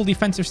incredible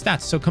defensive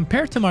stats. So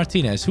compared to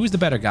Martinez, who's the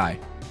better guy?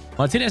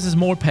 Martinez has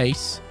more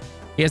pace.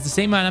 He has the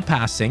same amount of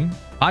passing.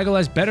 Weigl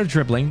has better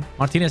dribbling.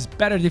 Martinez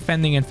better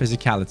defending and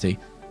physicality.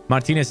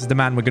 Martinez is the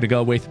man we're going to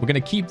go with. We're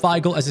going to keep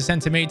Weigl as a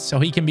center mid so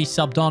he can be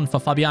subbed on for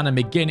Fabian and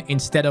McGinn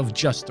instead of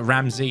just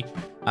Ramsey,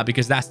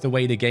 because that's the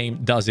way the game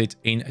does it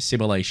in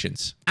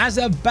simulations. As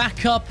a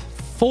backup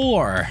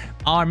for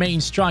our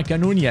main striker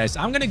Nunez,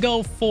 I'm going to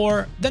go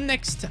for the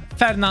next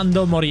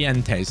Fernando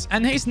Morientes,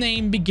 and his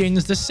name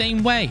begins the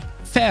same way.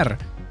 Fernino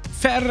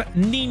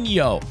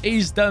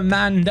is the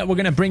man that we're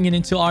going to bring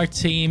into our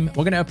team.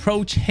 We're going to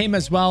approach him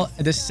as well,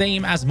 the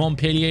same as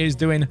Montpellier is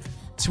doing.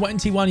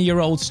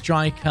 21-year-old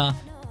striker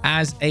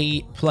as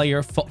a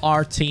player for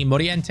our team.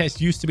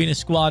 Morientes used to be in a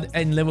squad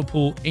in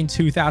Liverpool in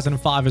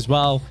 2005 as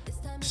well.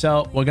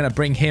 So we're going to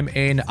bring him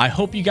in. I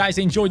hope you guys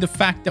enjoyed the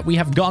fact that we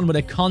have gone with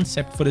a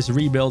concept for this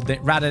rebuild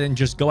rather than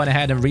just going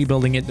ahead and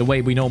rebuilding it the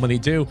way we normally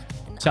do.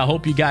 So I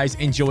hope you guys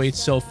enjoy it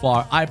so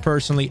far. I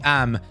personally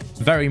am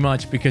very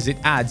much, because it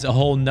adds a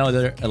whole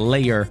nother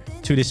layer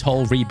to this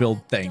whole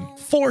rebuild thing.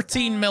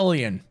 14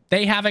 million.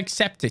 They have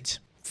accepted.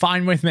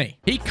 Fine with me.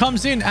 He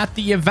comes in at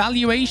the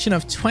evaluation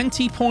of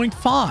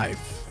 20.5.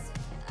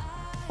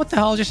 What the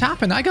hell just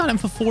happened? I got him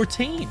for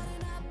 14.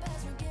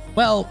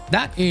 Well,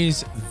 that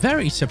is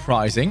very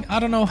surprising. I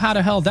don't know how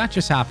the hell that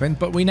just happened,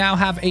 but we now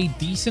have a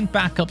decent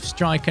backup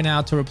striker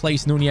now to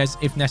replace Nunez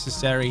if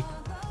necessary.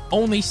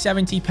 Only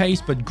 70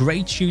 pace, but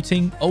great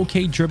shooting,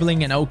 okay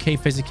dribbling, and okay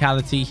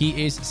physicality.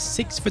 He is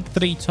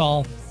 6'3"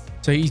 tall,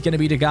 so he's going to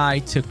be the guy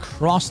to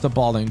cross the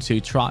ball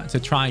into to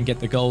try and get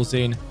the goals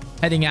in.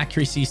 Heading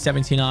accuracy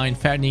 79.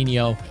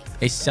 Fernino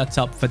is set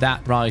up for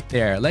that right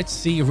there. Let's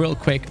see real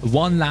quick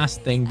one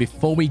last thing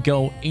before we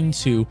go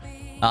into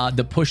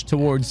the push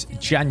towards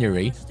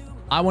January.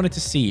 I wanted to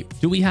see,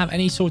 do we have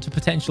any sort of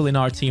potential in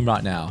our team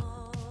right now?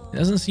 It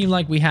doesn't seem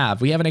like we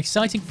have. We have an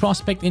exciting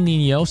prospect in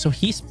Nino, so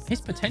his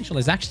potential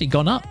has actually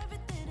gone up.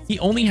 He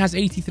only has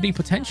 83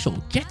 potential.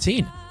 Get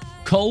in.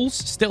 Cole's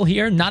still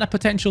here, not a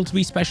potential to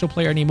be special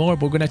player anymore,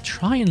 but we're going to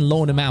try and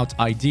loan him out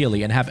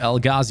ideally and have El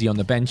Ghazi on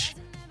the bench.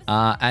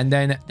 And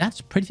then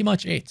that's pretty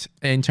much it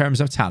in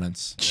terms of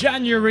talents.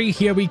 January,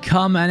 here we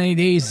come, and it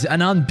is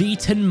an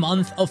unbeaten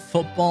month of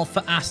football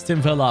for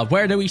Aston Villa.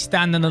 Where do we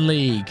stand in the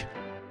league?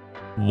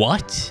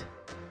 What?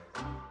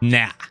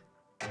 Nah,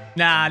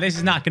 this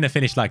is not going to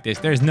finish like this.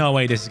 There's no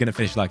way this is going to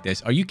finish like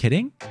this. Are you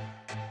kidding?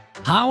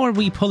 How are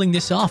we pulling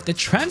this off? The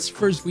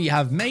transfers we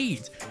have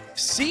made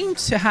seem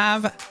to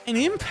have an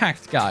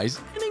impact, guys.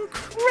 An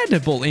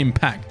incredible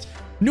impact.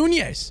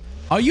 Nunez,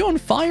 are you on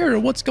fire or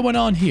what's going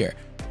on here?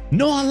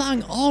 Noah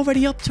Lang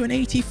already up to an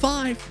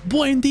 85.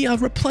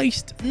 Buendia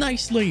replaced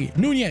nicely.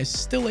 Nunez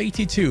still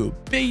 82.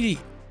 Bailey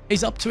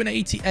is up to an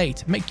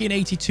 88. McGinn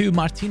 82.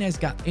 Martinez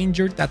got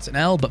injured. That's an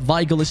L, but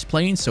Weigl is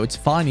playing, so it's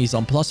fine. He's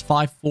on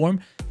 +5 form.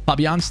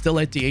 Fabian still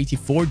at the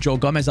 84. Joe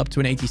Gomez up to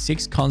an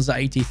 86. Konza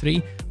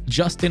 83.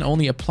 Justin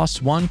only a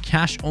 +1.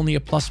 Cash only a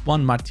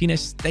 +1.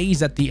 Martinez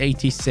stays at the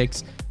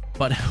 86.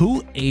 But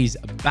who is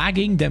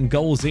bagging them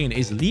goals in?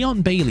 Is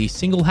Leon Bailey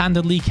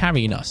single-handedly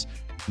carrying us?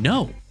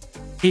 No.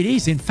 It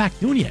is, in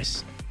fact,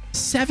 Nunez.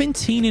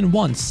 17 in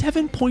 1,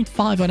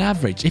 7.5 on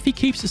average. If he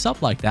keeps this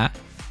up like that,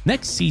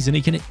 next season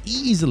he can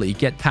easily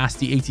get past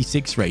the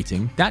 86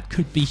 rating. That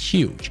could be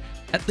huge.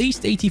 At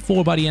least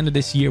 84 by the end of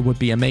this year would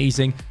be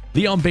amazing.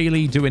 Leon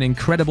Bailey doing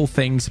incredible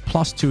things.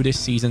 +2 this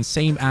season,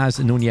 same as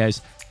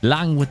Nunez.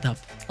 Lang with the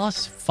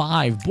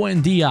 +5.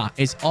 Buendia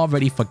is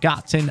already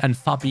forgotten. And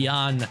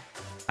Fabian,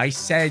 I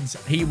said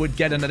he would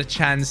get another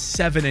chance.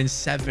 7 in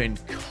 7.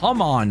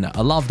 Come on.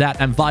 I love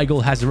that. And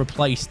Weigl has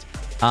replaced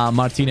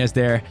Martinez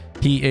there.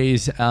 He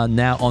is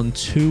now on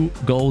 2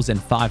 goals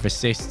and 5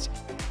 assists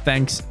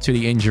thanks to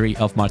the injury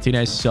of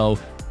Martinez. So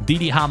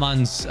Didi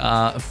Haman's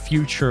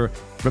future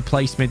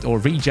replacement, or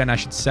regen I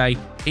should say,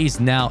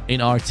 is now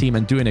in our team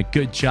and doing a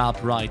good job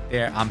right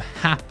there. I'm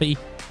happy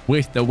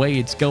with the way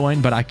it's going,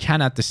 but I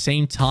can at the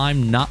same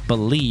time not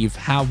believe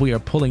how we are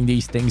pulling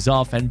these things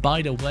off. And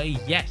by the way,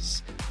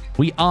 yes,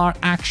 we are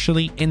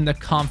actually in the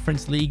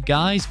Conference League,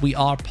 guys. We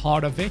are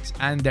part of it,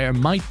 and there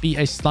might be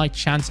a slight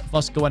chance of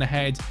us going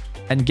ahead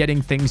and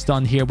getting things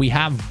done here. We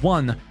have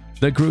won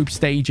the group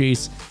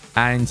stages,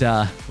 and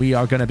we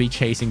are going to be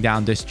chasing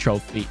down this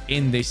trophy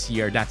in this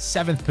year. That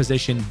 7th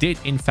position did,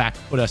 in fact,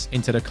 put us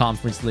into the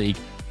Conference League.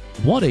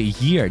 What a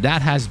year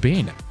that has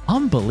been.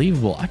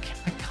 Unbelievable. I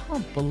can't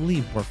can't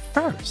believe we're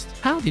first.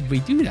 How did we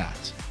do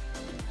that?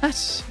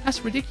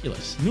 That's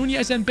ridiculous.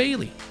 Nunez and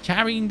Bailey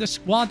carrying the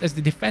squad as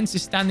the defense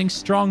is standing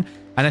strong.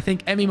 And I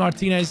think Emi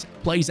Martinez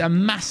plays a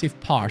massive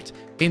part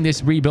in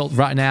this rebuild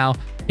right now.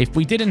 If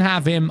we didn't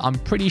have him, I'm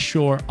pretty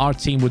sure our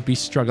team would be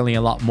struggling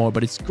a lot more.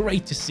 But it's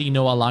great to see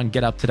Noah Lang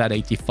get up to that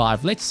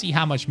 85. Let's see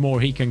how much more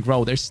he can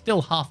grow. There's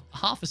still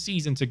half a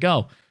season to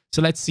go.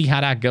 So let's see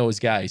how that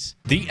goes, guys.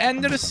 The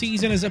end of the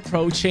season is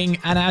approaching,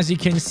 and as you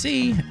can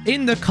see,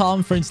 in the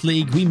Conference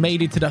League, we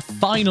made it to the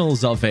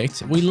finals of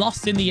it. We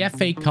lost in the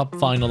FA Cup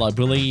final, I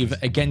believe,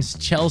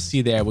 against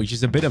Chelsea there, which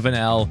is a bit of an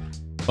L.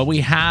 But we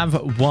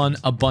have won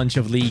a bunch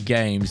of league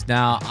games.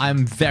 Now,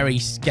 I'm very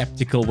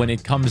skeptical when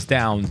it comes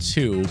down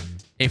to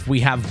if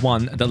we have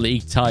won the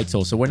league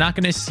title. So we're not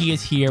going to see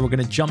it here. We're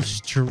going to jump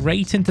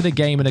straight into the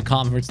game in the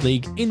Conference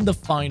League in the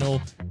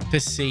final to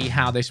see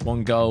how this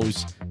one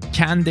goes.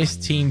 Can this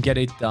team get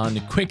it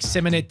done? Quick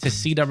simming it to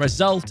see the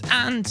result.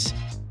 And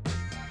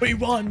we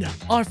won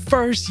our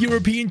first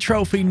European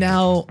trophy.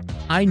 Now,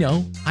 I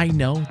know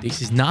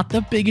this is not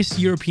the biggest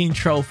European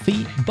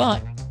trophy,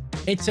 but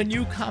it's a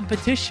new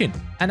competition.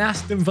 And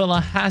Aston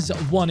Villa has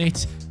won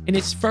it in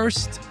its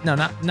first, no,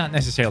 not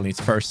necessarily its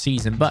first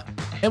season, but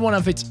in one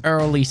of its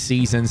early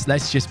seasons.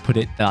 Let's just put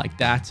it like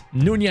that.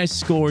 Nunez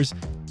scores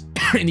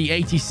in the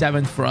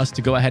 87th for us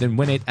to go ahead and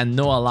win it. And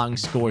Noah Lang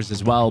scores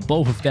as well.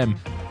 Both of them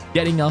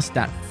getting us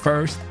that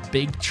first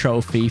big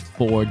trophy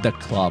for the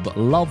club.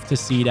 Love to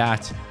see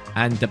that.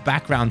 And the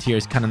background here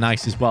is kind of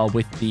nice as well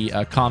with the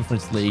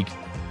Conference League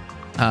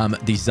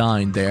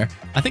design there.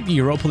 I think the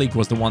Europa League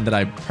was the one that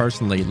I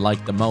personally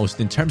liked the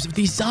most in terms of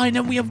design,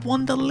 and we have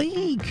won the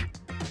league.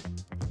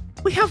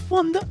 We have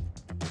won the...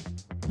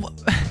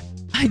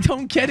 I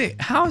don't get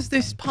it. How is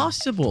this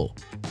possible?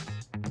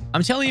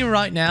 I'm telling you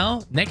right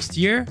now, next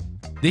year,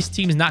 this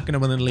team is not going to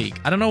win the league.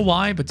 I don't know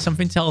why, but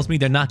something tells me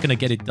they're not going to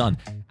get it done.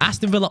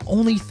 Aston Villa,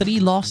 only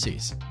 3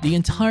 losses the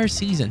entire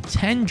season.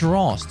 10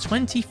 draws,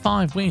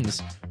 25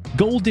 wins.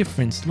 Goal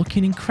difference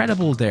looking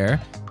incredible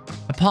there.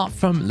 Apart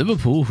from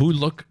Liverpool, who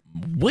look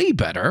way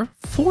better.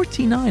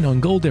 49 on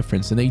goal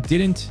difference, and they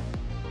didn't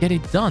get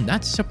it done.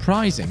 That's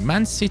surprising.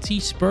 Man City,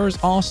 Spurs,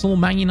 Arsenal,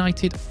 Man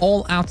United,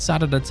 all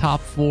outside of the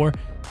top 4.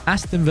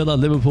 Aston Villa,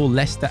 Liverpool,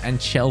 Leicester, and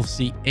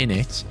Chelsea in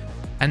it.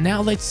 And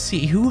now let's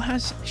see who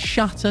has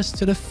shot us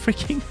to the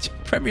freaking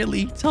Premier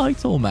League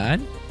title,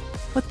 man.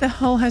 What the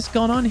hell has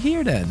gone on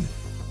here then?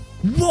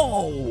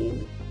 Whoa!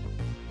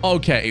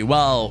 Okay,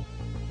 well,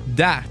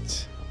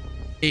 that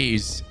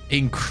is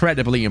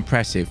incredibly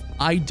impressive.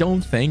 I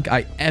don't think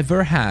I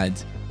ever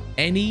had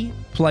any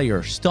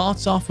player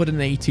starts off with an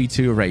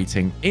 82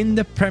 rating in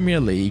the Premier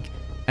League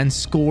and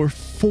score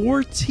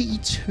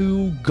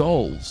 42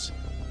 goals.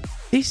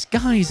 This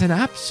guy is an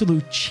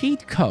absolute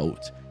cheat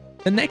code.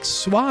 The next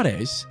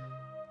Suarez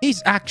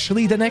is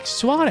actually the next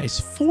Suarez.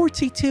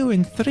 42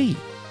 and 3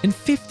 in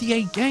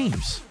 58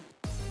 games.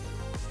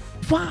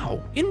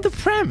 Wow, in the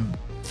Prem.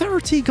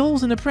 30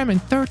 goals in the Prem in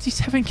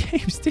 37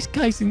 games. This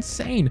guy's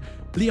insane.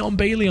 Leon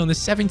Bailey on the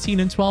 17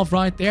 and 12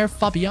 right there.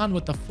 Fabian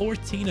with the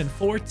 14 and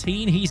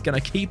 14. He's going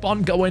to keep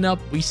on going up.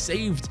 We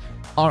saved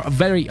our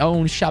very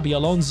own Xabi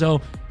Alonso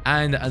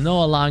and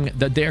Noah Lang,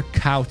 their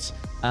Kaut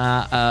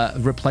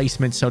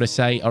replacement, so to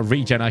say, or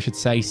regen, I should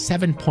say.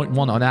 7.1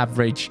 on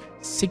average,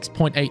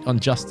 6.8 on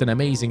just an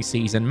amazing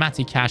season.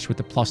 Matty Cash with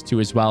the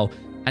 +2 as well.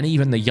 And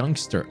even the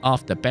youngster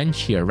off the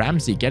bench here,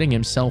 Ramsey, getting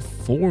himself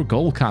 4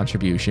 goal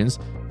contributions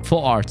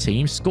for our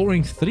team,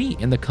 scoring 3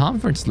 in the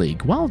Conference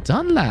League. Well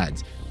done,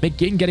 lads.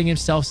 McGinn getting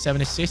himself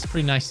 7 assists.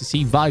 Pretty nice to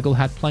see. Weigl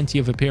had plenty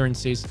of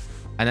appearances.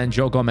 And then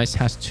Joe Gomez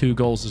has 2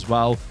 goals as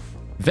well.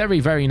 Very,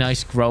 very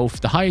nice growth.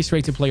 The highest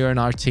rated player in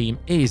our team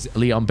is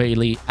Leon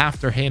Bailey.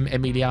 After him,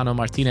 Emiliano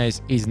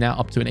Martinez is now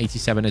up to an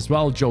 87 as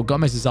well. Joe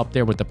Gomez is up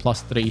there with the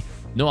 +3.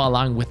 Noah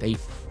Lang with a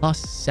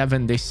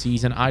 +7 this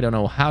season. I don't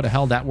know how the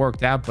hell that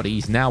worked out, but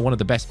he's now one of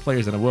the best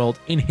players in the world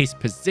in his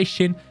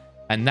position.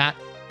 And that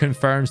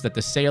confirms that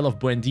the sale of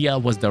Buendia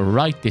was the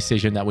right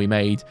decision that we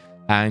made.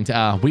 And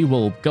we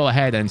will go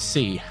ahead and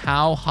see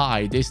how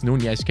high this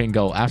Nunez can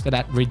go. After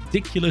that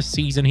ridiculous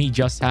season he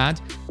just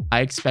had, I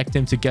expect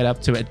him to get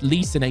up to at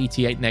least an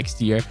 88 next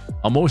year.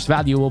 Our most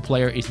valuable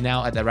player is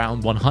now at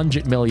around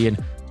 100 million.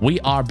 We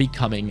are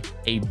becoming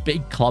a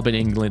big club in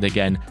England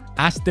again.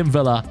 Aston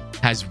Villa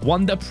has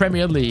won the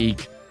Premier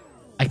League.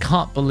 I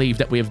can't believe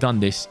that we have done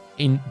this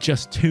in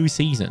just 2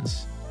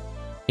 seasons.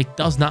 It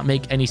does not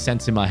make any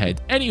sense in my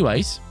head.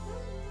 Anyways,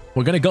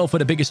 we're going to go for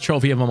the biggest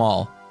trophy of them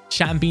all.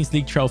 Champions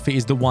League trophy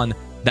is the one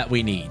that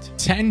we need.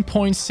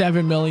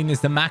 10.7 million is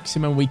the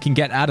maximum we can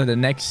get out of the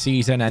next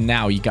season. And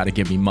now you got to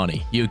give me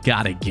money. You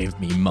got to give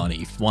me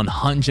money.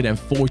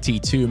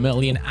 142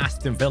 million.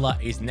 Aston Villa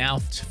is now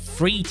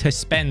free to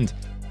spend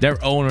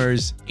their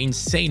owners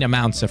insane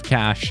amounts of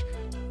cash.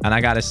 And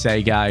I got to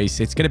say, guys,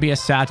 it's going to be a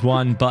sad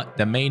one, but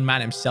the main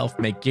man himself,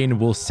 McGinn,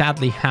 will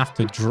sadly have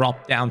to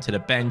drop down to the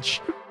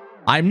bench.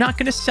 I'm not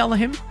going to sell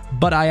him,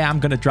 but I am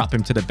going to drop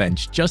him to the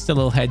bench. Just a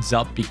little heads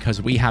up,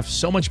 because we have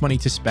so much money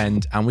to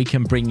spend and we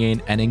can bring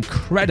in an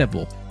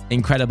incredible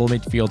incredible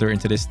midfielder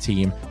into this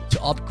team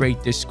to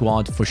upgrade this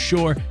squad for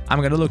sure. I'm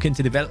going to look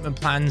into development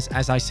plans,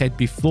 as I said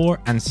before,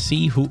 and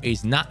see who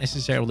is not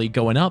necessarily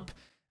going up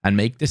and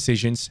make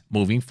decisions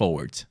moving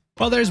forward.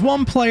 Well, there's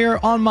one player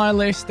on my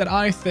list that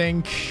I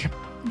think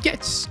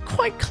gets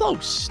quite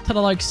close to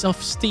the likes of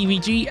Stevie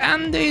G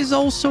and is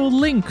also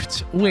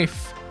linked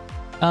with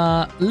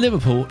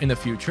Liverpool in the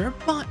future,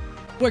 but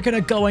we're going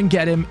to go and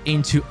get him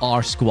into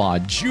our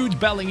squad. Jude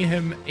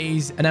Bellingham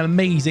is an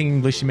amazing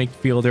English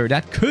midfielder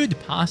that could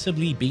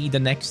possibly be the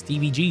next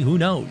Stevie G. Who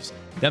knows?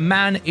 The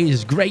man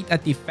is great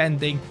at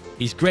defending.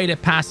 He's great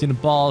at passing the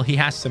ball. He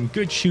has some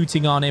good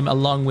shooting on him,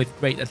 along with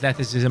great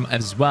athleticism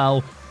as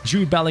well.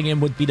 Jude Bellingham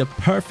would be the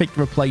perfect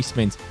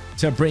replacement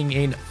to bring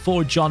in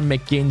for John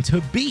McGinn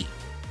to be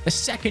the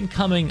second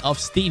coming of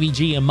Stevie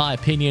G, in my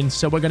opinion.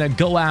 So we're going to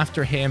go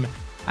after him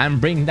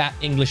and bring that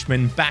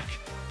Englishman back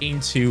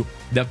into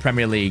the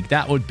Premier League.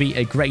 That would be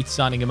a great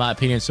signing in my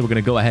opinion. So we're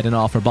going to go ahead and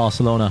offer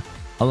Barcelona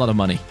a lot of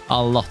money.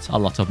 A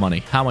lot of money.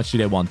 How much do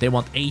they want? They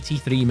want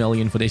 83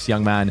 million for this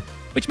young man,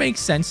 which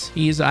makes sense.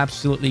 He is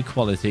absolutely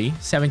quality.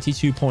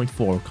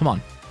 72.4. Come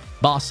on.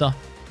 Barca,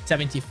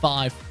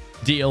 75.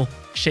 Deal.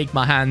 Shake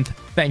my hand.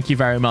 Thank you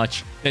very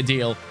much. The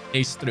deal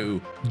is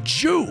through.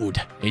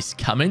 Jude is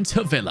coming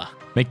to Villa.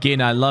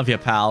 McGinn, I love you,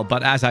 pal,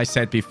 but as I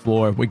said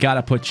before, we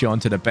gotta put you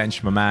onto the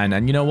bench, my man.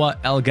 And you know what?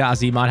 El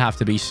Ghazi might have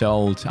to be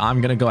sold. I'm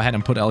gonna go ahead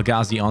and put El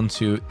Ghazi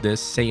onto the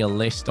sale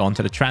list,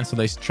 onto the transfer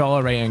list.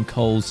 Traore and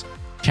Coles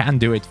can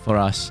do it for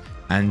us,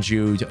 and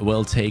Jude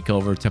will take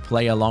over to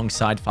play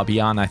alongside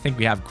Fabian. I think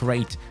we have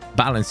great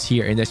balance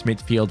here in this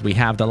midfield. We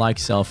have the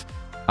likes of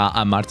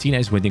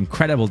Martinez with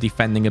incredible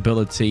defending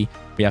ability.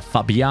 We have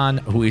Fabian,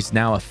 who is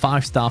now a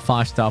five-star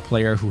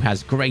player who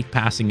has great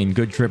passing and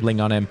good dribbling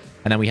on him.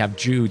 And then we have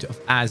Jude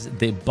as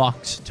the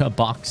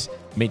box-to-box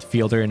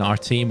midfielder in our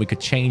team. We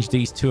could change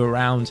these two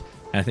around,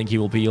 and I think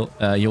you'll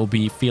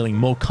be feeling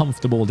more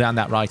comfortable down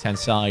that right-hand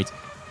side.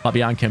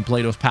 Fabian can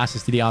play those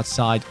passes to the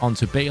outside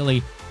onto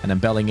Bailey, and then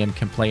Bellingham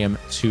can play him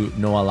to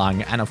Noah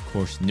Lang. And of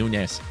course,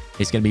 Nunez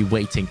is going to be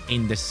waiting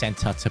in the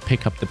center to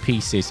pick up the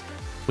pieces.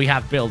 We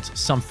have built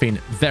something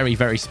very,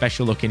 very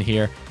special looking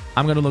here.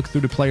 I'm going to look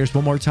through the players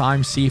one more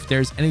time, see if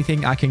there's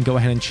anything I can go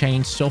ahead and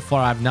change. So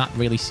far, I've not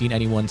really seen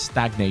anyone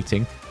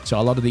stagnating. So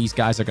a lot of these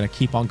guys are going to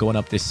keep on going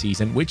up this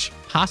season, which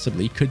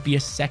possibly could be a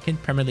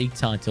second Premier League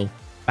title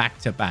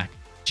back-to-back.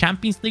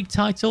 Champions League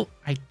title,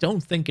 I don't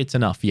think it's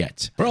enough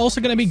yet. We're also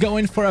going to be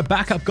going for a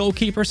backup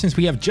goalkeeper since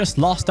we have just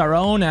lost our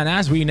own. And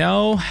as we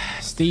know,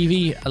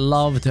 Stevie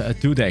loved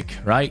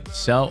Dudek, right?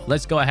 So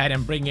let's go ahead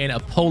and bring in a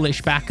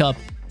Polish backup.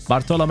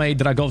 Bartolomiej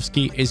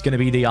Dragowski is going to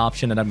be the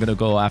option, and I'm going to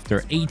go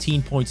after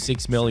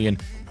 18.6 million.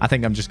 I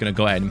think I'm just going to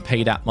go ahead and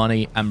pay that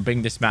money and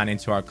bring this man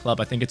into our club.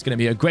 I think it's going to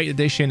be a great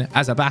addition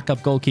as a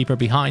backup goalkeeper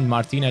behind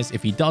Martinez.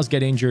 If he does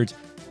get injured,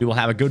 we will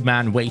have a good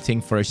man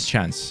waiting for his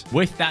chance.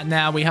 With that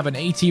now, we have an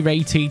 80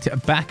 rated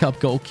backup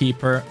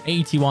goalkeeper,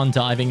 81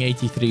 diving,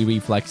 83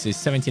 reflexes,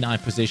 79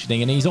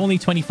 positioning, and he's only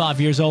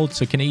 25 years old,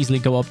 so can easily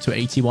go up to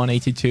 81,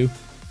 82.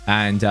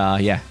 And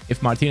yeah,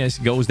 if Martinez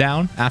goes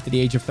down after the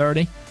age of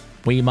 30,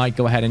 we might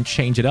go ahead and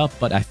change it up,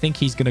 but I think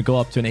he's going to go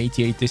up to an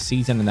 88 this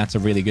season, and that's a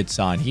really good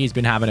sign. He's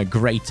been having a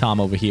great time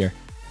over here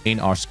in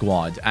our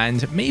squad.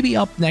 And maybe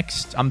up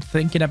next, I'm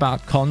thinking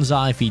about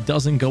Konza. If he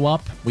doesn't go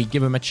up, we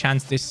give him a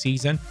chance this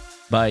season.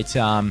 But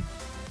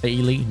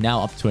Bailey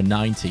now up to a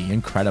 90.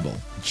 Incredible.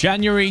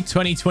 January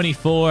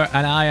 2024,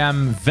 and I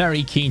am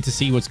very keen to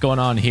see what's going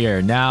on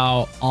here.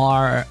 Now,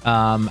 our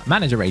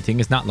manager rating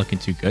is not looking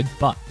too good,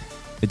 but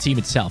the team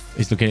itself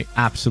is looking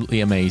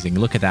absolutely amazing.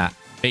 Look at that.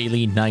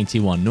 Bailey,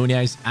 91.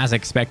 Nunez, as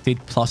expected,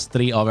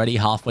 +3 already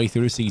halfway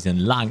through the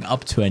season. Lang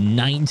up to a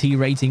 90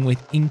 rating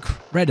with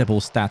incredible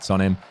stats on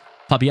him.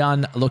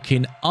 Fabian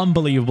looking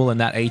unbelievable in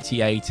that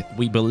 88.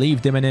 We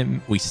believed in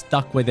him. We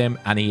stuck with him,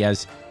 and he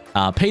has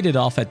paid it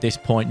off at this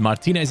point.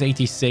 Martinez,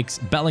 86.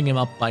 Bellingham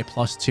up by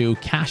 +2.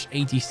 Cash,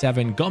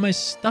 87. Gomez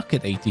stuck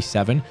at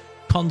 87.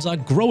 Konza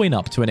growing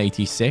up to an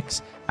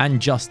 86. And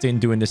Justin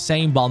doing the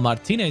same, while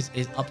Martinez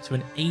is up to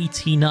an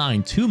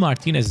 89. Two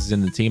Martinez's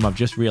in the team, I've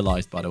just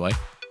realized, by the way.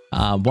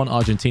 One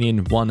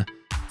Argentinian, one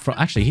from...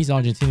 Actually, he's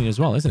Argentinian as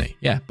well, isn't he?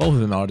 Yeah, both of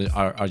them are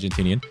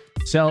Argentinian.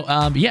 So,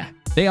 yeah,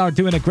 they are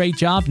doing a great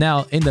job.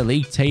 Now, in the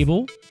league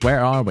table,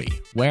 where are we?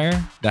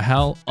 Where the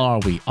hell are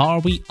we? Are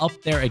we up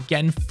there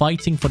again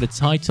fighting for the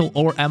title,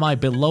 or am I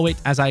below it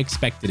as I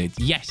expected it?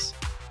 Yes,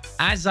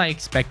 as I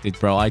expected,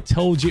 bro. I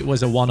told you it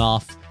was a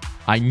one-off.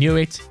 I knew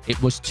it.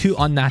 It was too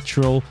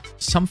unnatural.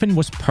 Something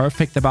was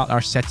perfect about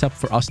our setup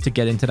for us to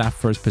get into that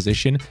first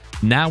position.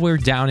 Now we're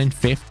down in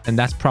 5th, and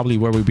that's probably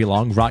where we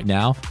belong right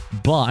now.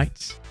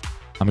 But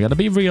I'm going to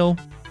be real.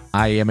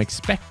 I am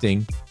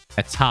expecting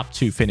a top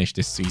 2 finish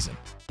this season.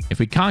 If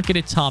we can't get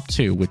a top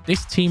 2 with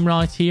this team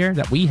right here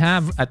that we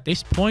have at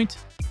this point,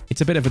 it's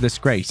a bit of a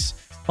disgrace.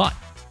 But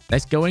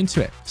let's go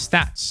into it.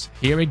 Stats.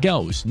 Here it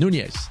goes.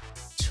 Nunez.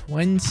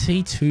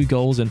 22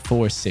 goals and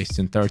 4 assists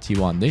in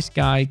 31. This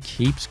guy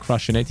keeps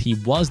crushing it. He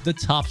was the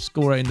top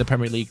scorer in the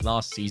Premier League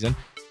last season.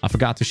 I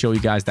forgot to show you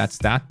guys that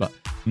stat, but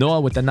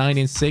Noah with the 9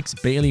 and 6,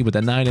 Bailey with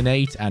a 9 and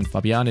 8, and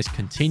Fabian is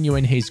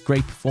continuing his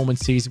great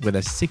performances with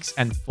a 6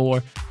 and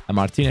 4. And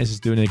Martinez is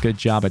doing a good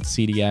job at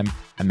CDM,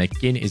 and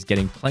McGinn is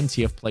getting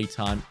plenty of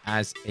playtime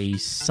as a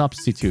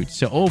substitute.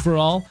 So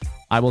overall,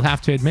 I will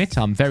have to admit,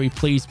 I'm very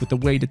pleased with the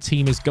way the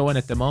team is going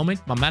at the moment.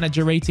 My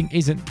manager rating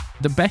isn't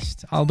the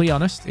best, I'll be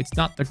honest. It's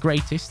not the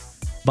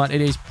greatest, but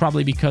it is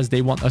probably because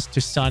they want us to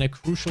sign a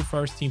crucial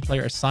first-team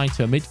player assigned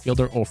to a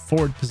midfielder or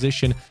forward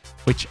position,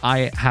 which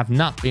I have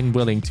not been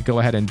willing to go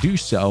ahead and do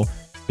so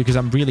because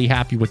I'm really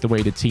happy with the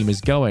way the team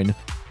is going.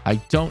 I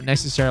don't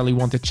necessarily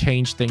want to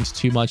change things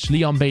too much.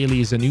 Leon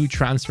Bailey is a new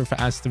transfer for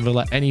Aston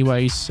Villa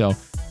anyways, so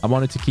I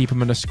wanted to keep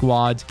him in the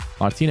squad.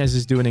 Martinez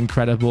is doing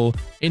incredible.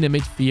 In the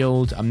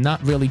midfield, I'm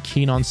not really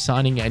keen on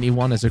signing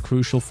anyone as a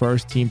crucial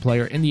first-team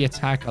player. In the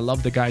attack, I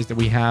love the guys that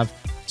we have,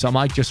 so I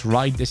might just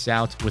ride this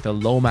out with a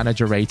low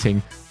manager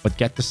rating, but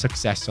get the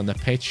success on the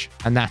pitch,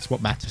 and that's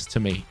what matters to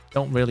me.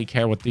 Don't really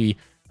care what the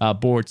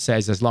board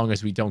says as long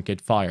as we don't get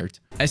fired.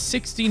 A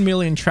 16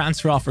 million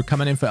transfer offer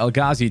coming in for El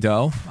Ghazi,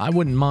 though. I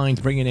wouldn't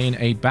mind bringing in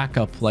a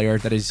backup player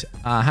that is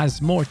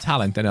has more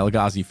talent than El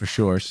Ghazi for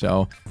sure,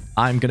 so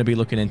I'm going to be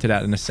looking into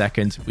that in a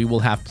second. We will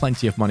have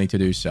plenty of money to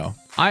do so.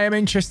 I am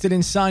interested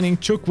in signing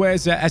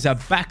Chukwueze as a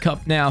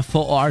backup now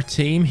for our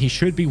team. He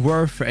should be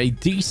worth a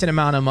decent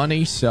amount of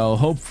money, so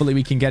hopefully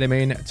we can get him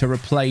in to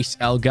replace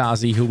El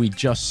Ghazi, who we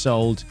just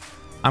sold.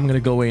 I'm going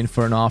to go in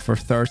for an offer of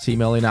 30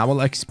 million. I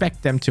will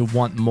expect them to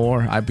want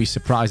more. I'd be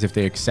surprised if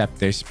they accept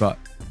this, but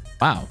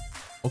wow.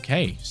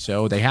 Okay,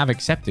 so they have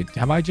accepted.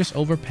 Have I just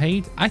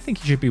overpaid? I think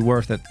he should be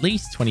worth at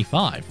least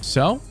 25.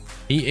 So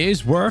he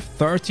is worth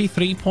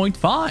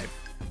 33.5.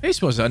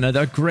 This was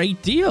another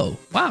great deal.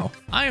 Wow,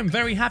 I am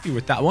very happy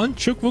with that one.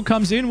 Chukwu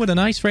comes in with a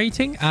nice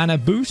rating and a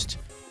boost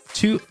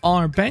to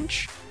our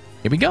bench.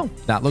 Here we go.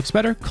 That looks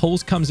better.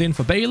 Coles comes in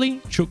for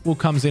Bailey. Chukwu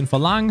comes in for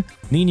Lang.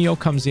 Nino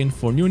comes in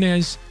for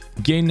Nunez.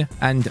 Ginn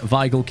and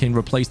Weigl can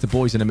replace the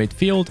boys in the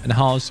midfield, and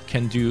Haas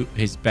can do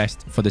his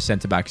best for the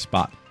centre-back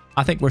spot.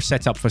 I think we're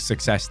set up for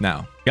success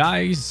now.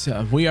 Guys,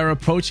 we are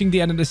approaching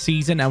the end of the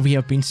season, and we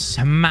have been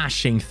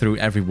smashing through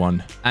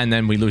everyone. And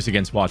then we lose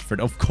against Watford,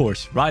 of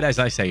course, right as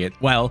I say it.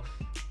 Well,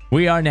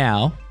 we are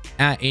now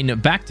in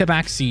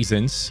back-to-back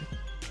seasons.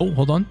 Oh,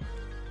 hold on.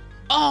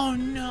 Oh,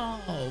 no.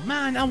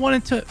 Man, I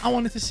wanted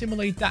to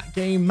simulate that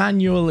game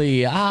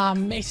manually. Ah,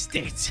 missed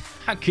it.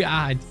 Oh,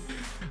 God.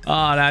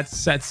 Oh,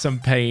 that's some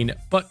pain.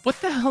 But what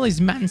the hell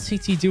is Man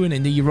City doing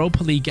in the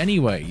Europa League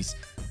anyways?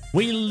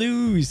 We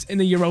lose in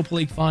the Europa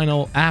League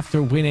final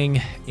after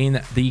winning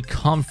in the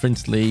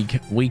Conference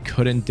League. We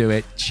couldn't do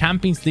it.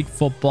 Champions League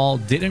football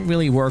didn't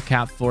really work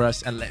out for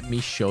us, and let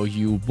me show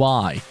you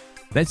why.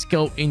 Let's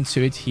go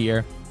into it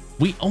here.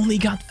 We only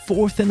got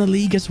 4th in the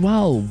league as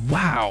well.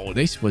 Wow,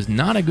 this was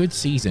not a good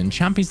season.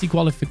 Champions League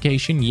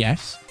qualification,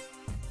 yes,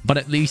 but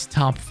at least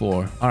top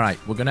 4. All right,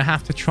 we're going to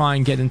have to try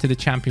and get into the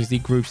Champions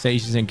League group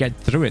stages and get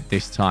through it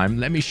this time.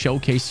 Let me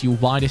showcase you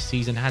why this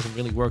season hasn't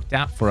really worked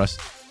out for us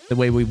the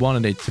way we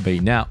wanted it to be.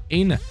 Now,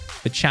 in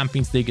the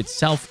Champions League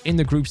itself, in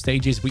the group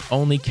stages, we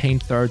only came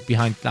 3rd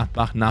behind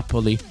Gladbach,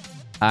 Napoli,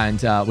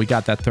 and we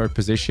got that 3rd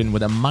position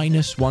with a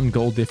 -1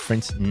 goal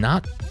difference.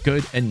 Not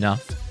good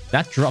enough.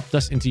 That dropped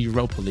us into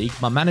Europa League.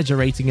 My manager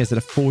rating is at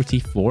a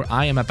 44.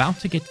 I am about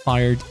to get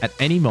fired at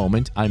any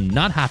moment. I'm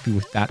not happy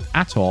with that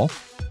at all.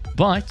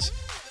 But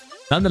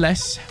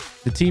nonetheless,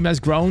 the team has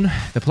grown.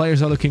 The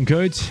players are looking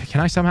good.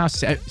 Can I somehow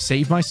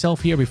save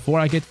myself here before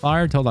I get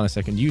fired? Hold on a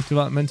second. Youth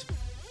development.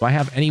 Do I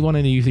have anyone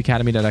in the youth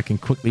academy that I can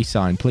quickly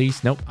sign,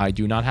 please? Nope, I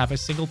do not have a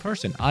single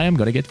person. I am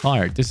going to get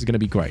fired. This is going to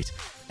be great.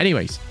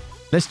 Anyways,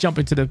 let's jump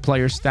into the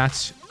player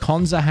stats.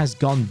 Konza has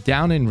gone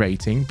down in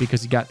rating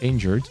because he got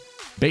injured.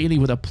 Bailey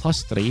with a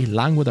 +3.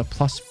 Lang with a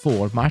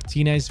 +4.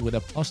 Martinez with a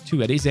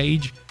 +2 at his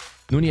age.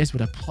 Nunez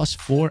with a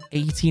 +4,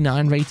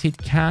 89 rated.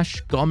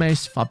 Cash,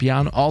 Gomez,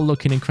 Fabian, all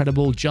looking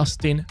incredible.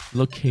 Justin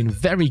looking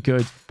very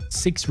good.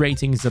 6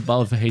 ratings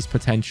above his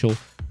potential.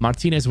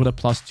 Martinez with a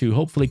 +2.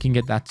 Hopefully can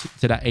get that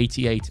to that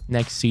 88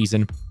 next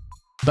season.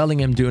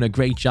 Bellingham doing a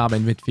great job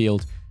in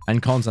midfield.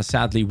 And Konza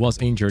sadly was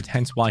injured,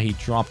 hence why he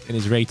dropped in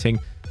his rating.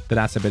 So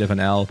that's a bit of an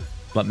L.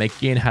 But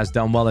McGinn has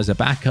done well as a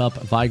backup.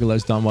 Weigl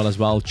has done well as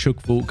well.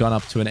 Chukwu gone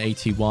up to an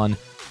 81.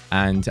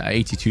 And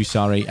 82,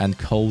 sorry, and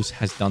Coles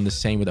has done the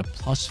same with a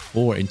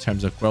 +4 in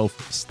terms of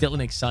growth. Still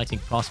an exciting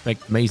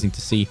prospect, amazing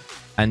to see.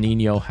 And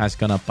Nino has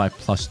gone up by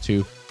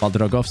 +2, while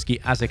Drogovski,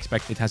 as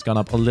expected, has gone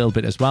up a little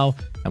bit as well.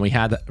 And we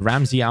had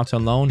Ramsey out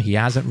on loan. He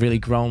hasn't really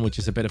grown, which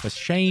is a bit of a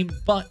shame,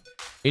 but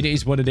it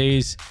is what it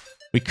is.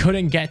 We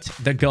couldn't get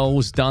the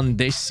goals done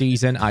this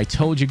season. I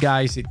told you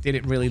guys it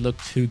didn't really look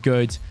too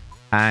good.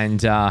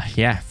 And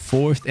yeah,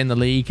 4th in the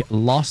league,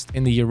 lost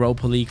in the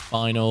Europa League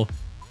final.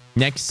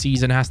 Next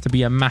season has to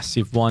be a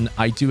massive one.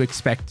 I do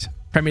expect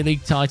Premier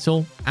League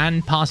title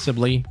and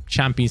possibly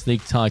Champions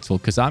League title,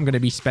 because I'm going to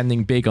be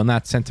spending big on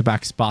that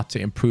centre-back spot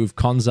to improve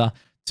Konza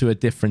to a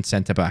different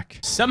centre-back.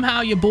 Somehow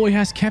your boy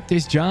has kept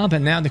his job,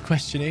 and now the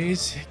question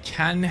is,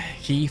 can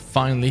he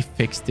finally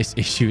fix this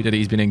issue that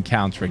he's been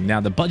encountering? Now,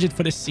 the budget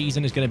for this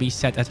season is going to be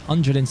set at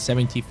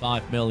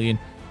 175 million.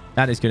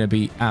 That is going to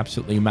be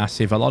absolutely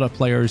massive. A lot of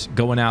players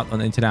going out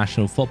on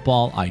international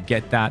football. I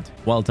get that.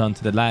 Well done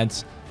to the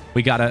lads.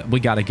 We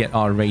gotta get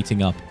our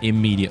rating up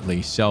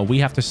immediately. So we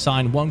have to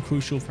sign one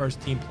crucial first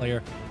team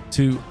player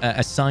to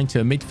assign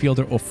to a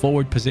midfielder or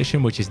forward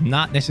position, which is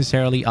not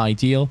necessarily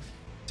ideal.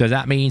 So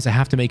that means I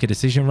have to make a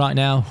decision right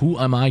now. Who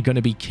am I going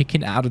to be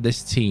kicking out of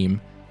this team?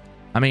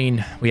 I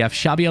mean, we have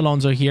Xabi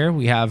Alonso here.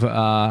 We have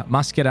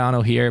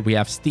Mascherano here. We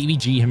have Stevie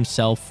G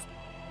himself.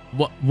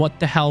 What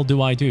the hell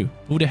do I do?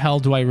 Who the hell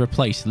do I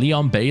replace?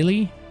 Leon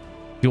Bailey?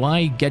 Do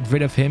I get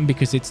rid of him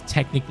because it's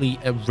technically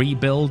a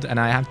rebuild and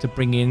I have to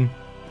bring in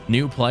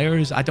new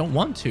players? I don't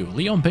want to.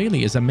 Leon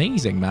Bailey is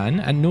amazing,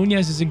 man. And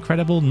Nunez is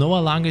incredible.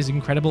 Noah Lang is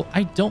incredible.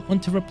 I don't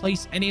want to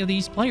replace any of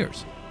these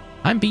players.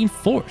 I'm being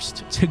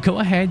forced to go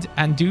ahead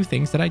and do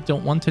things that I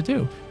don't want to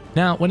do.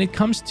 Now, when it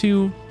comes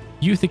to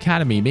Youth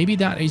Academy, maybe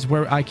that is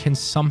where I can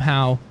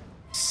somehow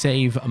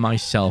save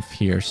myself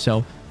here.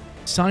 So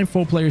sign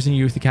 4 players in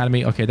Youth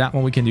Academy. Okay, that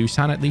one we can do.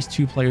 Sign at least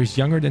 2 players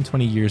younger than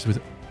 20 years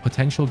with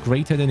potential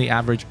greater than the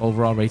average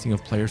overall rating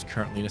of players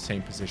currently in the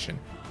same position.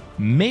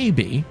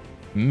 Maybe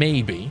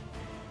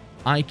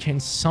I can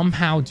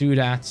somehow do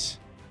that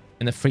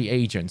in the free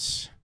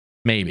agents.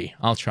 Maybe.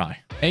 I'll try.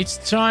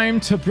 It's time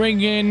to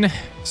bring in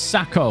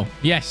Sacco.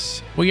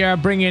 Yes, we are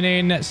bringing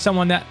in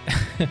someone that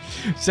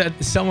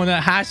someone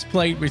that has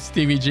played with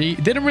Stevie G.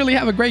 Didn't really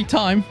have a great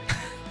time.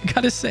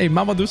 Gotta say,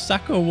 Mamadou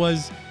Sakho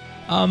was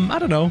I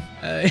don't know,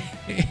 an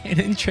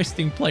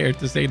interesting player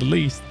to say the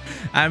least.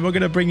 And we're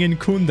gonna bring in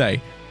Koundé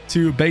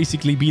to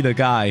basically be the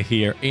guy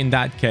here in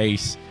that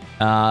case.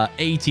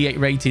 88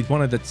 rated,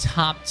 one of the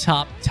top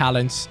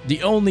talents,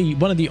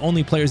 one of the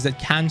only players that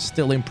can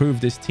still improve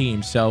this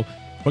team. So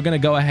we're going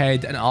to go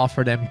ahead and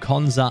offer them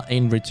Konza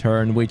in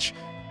return, which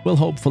will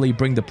hopefully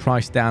bring the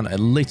price down a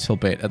little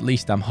bit. At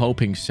least I'm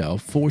hoping so.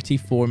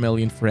 44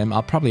 million for him.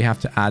 I'll probably have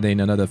to add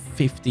in another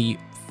 50,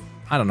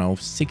 I don't know,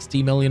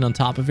 60 million on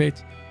top of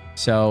it.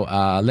 So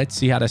let's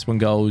see how this one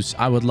goes.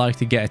 I would like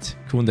to get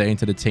Koundé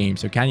into the team.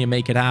 So can you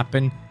make it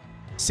happen?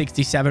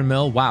 67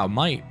 mil. Wow,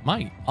 my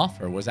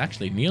offer was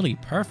actually nearly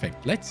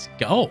perfect. Let's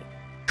go.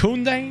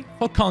 Koundé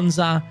for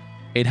Konza.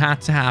 It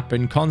had to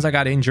happen. Konza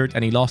got injured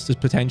and he lost his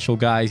potential,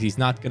 guys. He's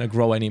not going to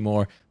grow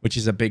anymore, which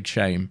is a big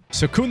shame.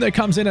 So Koundé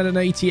comes in at an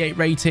 88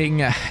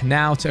 rating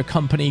now to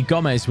accompany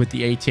Gomez with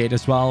the 88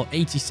 as well.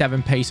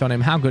 87 pace on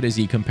him. How good is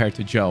he compared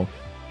to Joe?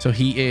 So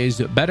he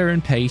is better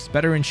in pace,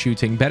 better in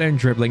shooting, better in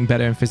dribbling,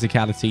 better in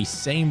physicality.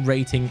 Same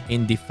rating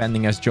in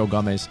defending as Joe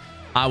Gomez.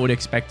 I would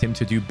expect him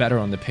to do better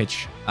on the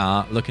pitch,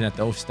 looking at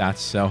those stats.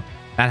 So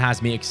that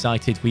has me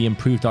excited. We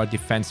improved our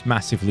defense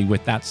massively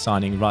with that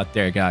signing right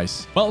there,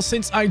 guys. Well,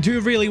 since I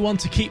do really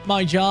want to keep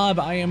my job,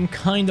 I am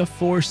kind of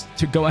forced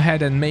to go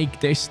ahead and make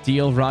this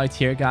deal right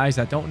here, guys.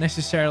 I don't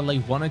necessarily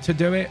wanted to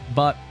do it,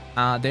 but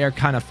they're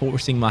kind of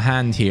forcing my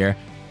hand here.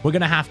 We're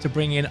going to have to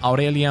bring in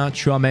Aurélien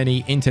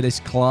Tchouaméni into this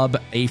club,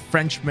 a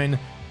Frenchman,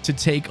 to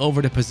take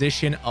over the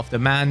position of the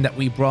man that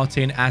we brought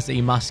in as a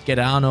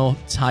Mascherano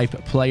type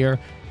player.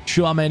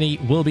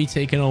 Tchouaméni will be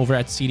taken over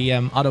at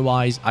CDM.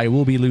 Otherwise, I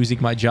will be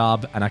losing my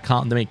job, and I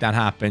can't make that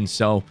happen.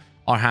 So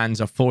our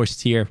hands are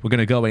forced here. We're going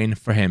to go in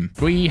for him.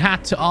 We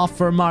had to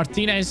offer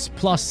Martinez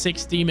plus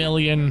 60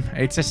 million.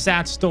 It's a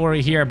sad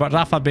story here, but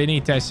Rafa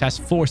Benitez has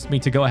forced me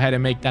to go ahead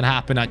and make that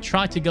happen. I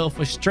tried to go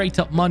for straight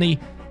up money,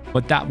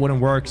 but that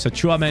wouldn't work. So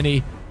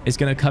Tchouaméni is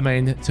going to come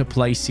in to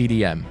play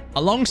CDM.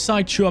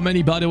 Alongside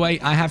Tchouaméni, by the way,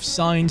 I have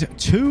signed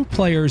 2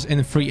 players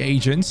in free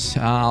agents.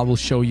 I will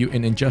show you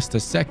in just a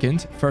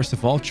second. First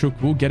of all,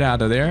 Chukwu, get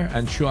out of there.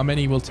 And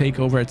Tchouaméni will take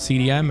over at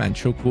CDM. And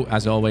Chukwu,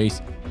 as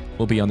always,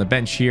 will be on the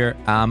bench here.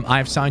 I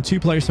have signed 2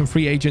 players from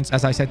free agents.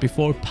 As I said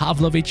before,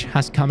 Pavlovic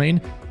has come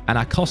in and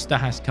Acosta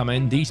has come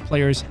in. These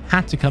players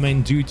had to come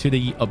in due to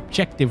the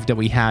objective that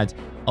we had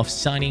of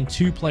signing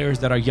 2 players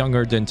that are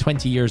younger than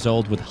 20 years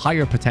old with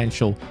higher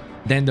potential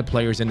than the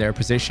players in their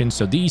position.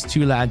 So these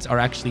 2 lads are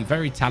actually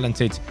very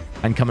talented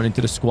and coming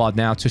into the squad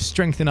now to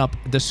strengthen up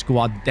the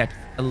squad depth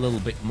a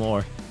little bit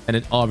more than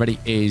it already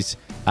is.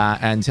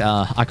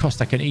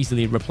 Acosta can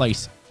easily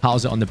replace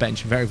Hauser on the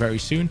bench very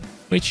soon,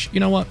 which, you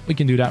know what, we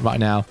can do that right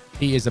now.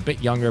 He is a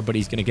bit younger, but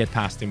he's going to get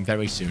past him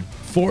very soon.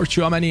 For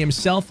Tchouaméni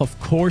himself, of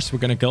course, we're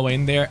going to go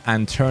in there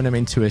and turn him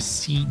into a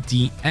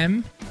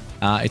CDM.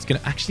 It's going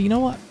to actually, you know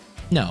what?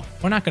 No,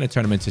 we're not going to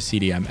turn him into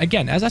CDM.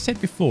 Again, as I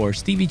said before,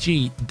 Stevie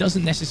G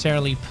doesn't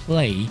necessarily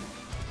play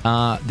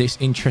this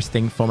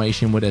interesting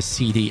formation with a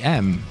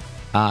CDM.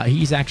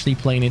 He's actually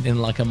playing it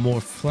in like a more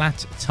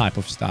flat type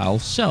of style.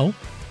 So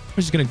we're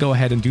just going to go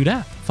ahead and do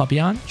that.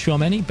 Fabian,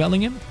 Tchouaméni,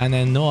 Bellingham, and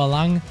then Noah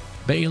Lang,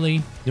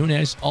 Bailey,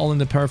 Nunez, all in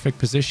the perfect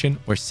position.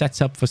 We're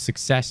set up for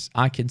success.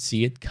 I can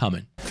see it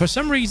coming. For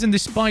some reason,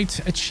 despite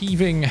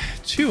achieving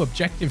 2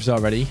 objectives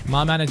already,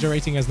 my manager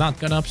rating has not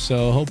gone up,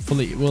 so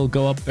hopefully it will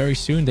go up very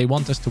soon. They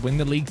want us to win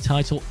the league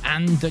title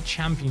and the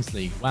Champions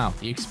League. Wow,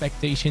 the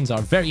expectations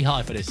are very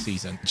high for this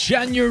season.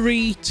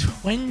 January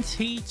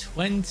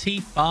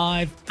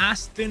 2025,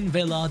 Aston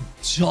Villa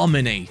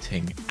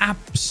dominating.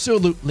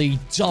 Absolutely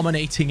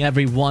dominating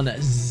everyone.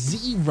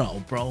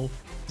 0, bro.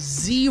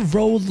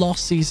 0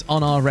 losses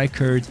on our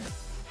record,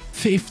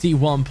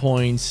 51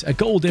 points, a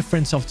goal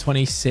difference of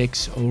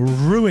 26,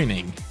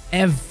 ruining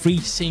every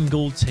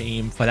single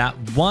team for that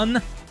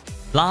one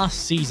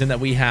last season that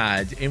we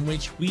had, in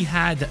which we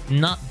had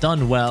not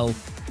done well.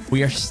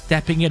 We are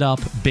stepping it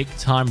up big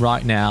time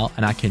right now,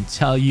 and I can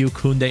tell you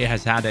Koundé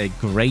has had a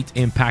great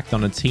impact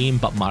on the team,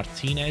 but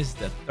Martinez,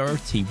 the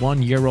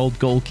 31-year-old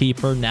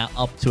goalkeeper, now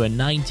up to a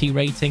 90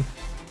 rating,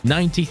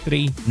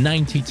 93,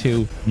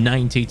 92,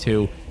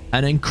 92.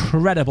 An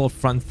incredible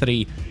front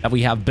three that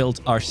we have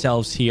built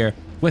ourselves here,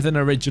 with an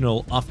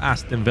original of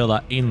Aston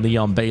Villa in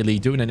Leon Bailey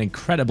doing an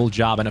incredible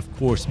job, and of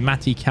course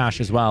Matty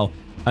Cash as well,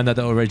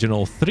 another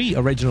original. 3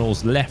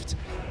 originals left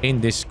in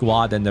this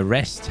squad, and the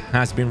rest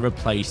has been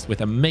replaced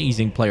with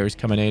amazing players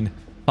coming in.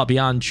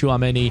 Fabian,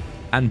 Tchouaméni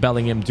and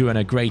Bellingham doing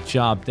a great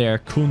job there.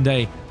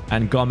 Koundé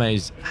and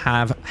Gomez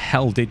have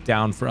held it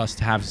down for us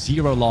to have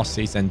 0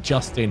 losses, and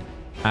Justin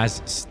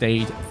has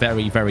stayed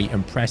very, very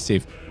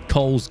impressive.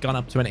 Cole's gone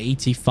up to an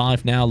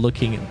 85 now,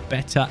 looking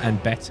better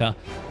and better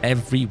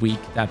every week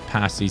that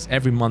passes.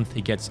 Every month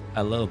he gets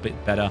a little bit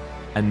better,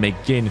 and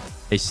McGinn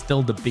is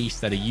still the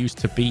beast that he used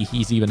to be.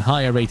 He's even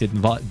higher rated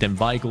than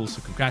Weigl,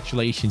 so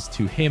congratulations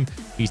to him.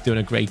 He's doing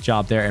a great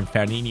job there, and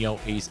Fernandinho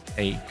is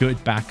a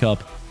good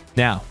backup.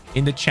 Now,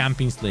 in the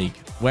Champions League,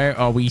 where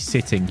are we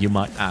sitting, you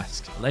might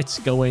ask? Let's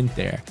go in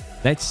there.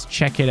 Let's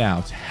check it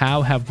out.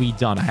 How have we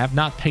done? I have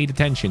not paid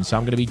attention, so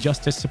I'm going to be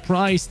just as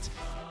surprised.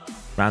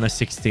 Round of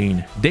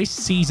 16. This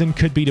season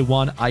could be the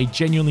one. I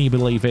genuinely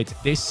believe it.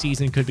 This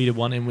season could be the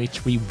one in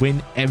which we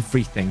win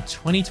everything.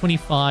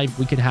 2025,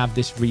 we could have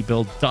this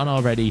rebuild done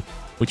already,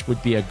 which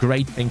would be a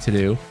great thing to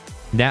do.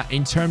 Now,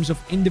 in terms of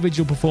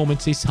individual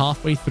performances,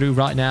 halfway through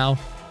right now,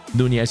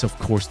 Nunez, of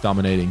course,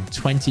 dominating.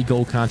 20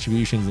 goal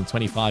contributions in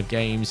 25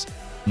 games.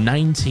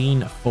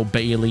 19 for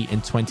Bailey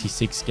in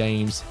 26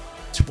 games.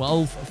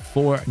 12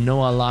 for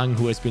Noah Lang,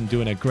 who has been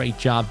doing a great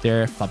job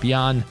there.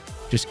 Fabian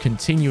just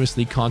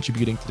continuously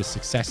contributing to the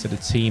success of the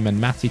team, and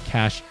Matty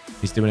Cash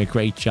is doing a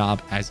great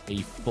job as a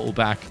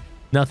fullback.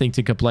 Nothing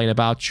to complain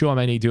about.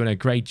 Tchouaméni doing a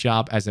great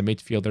job as a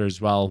midfielder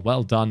as well.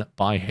 Well done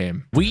by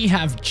him. We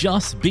have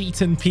just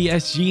beaten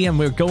PSG, and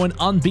we're going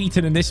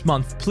unbeaten in this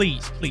month.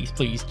 Please, please,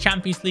 please.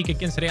 Champions League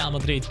against Real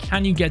Madrid.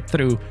 Can you get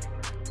through?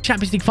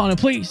 Champions League final,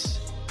 please.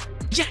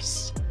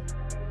 Yes!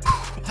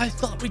 I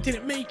thought we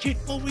didn't make it,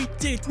 but we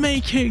did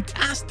make it.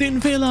 Aston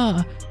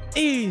Villa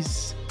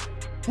is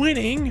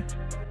winning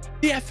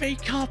the FA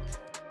Cup.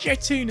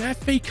 Getting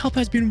FA Cup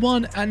has been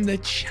won, and the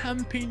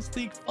Champions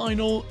League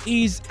final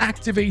is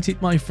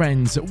activated, my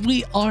friends.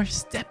 We are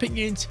stepping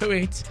into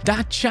it.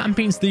 That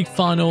Champions League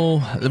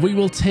final, we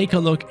will take a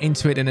look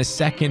into it in a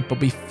second, but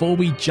before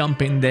we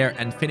jump in there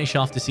and finish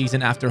off the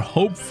season after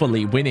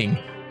hopefully winning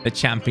the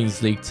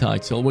Champions League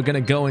title, we're going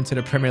to go into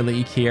the Premier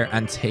League here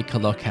and take a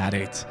look at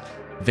it.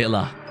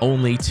 Villa,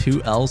 only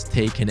 2 L's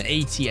taken,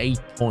 88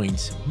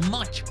 points,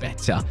 much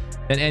better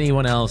than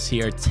anyone else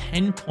here.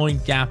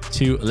 10-point gap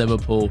to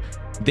Liverpool.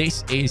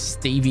 This is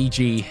Stevie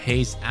G,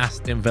 his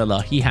Aston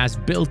Villa. He has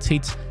built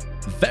it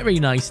very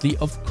nicely.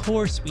 Of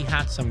course, we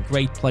had some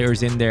great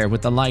players in there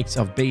with the likes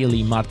of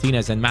Bailey,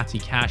 Martinez and Matty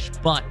Cash,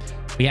 but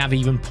we have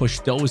even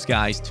pushed those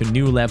guys to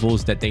new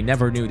levels that they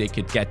never knew they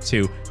could get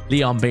to.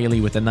 Leon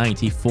Bailey with the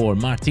 94,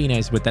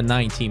 Martinez with the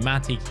 90,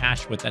 Matty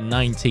Cash with the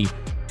 90.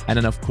 And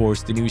then, of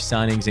course, the new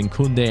signings in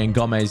Koundé and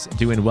Gomez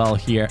doing well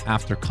here.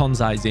 After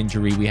Konzai's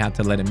injury, we had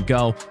to let him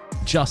go.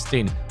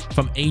 Justin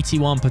from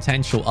 81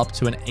 potential up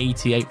to an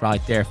 88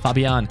 right there.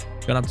 Fabian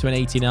got up to an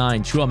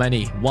 89.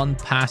 Tchouaméni, 1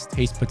 past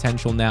his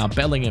potential now.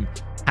 Bellingham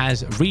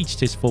has reached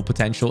his full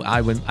potential.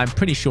 I'm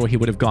pretty sure he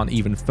would have gone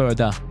even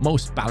further.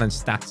 Most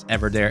balanced stats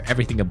ever there.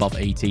 Everything above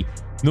 80.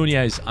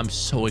 Nunez, I'm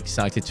so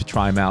excited to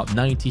try him out.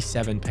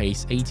 97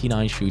 pace,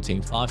 89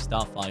 shooting,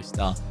 5-star,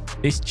 5-star.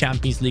 This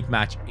Champions League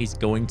match is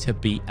going to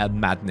be a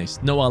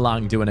madness. Noah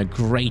Lang doing a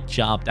great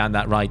job down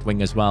that right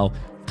wing as well.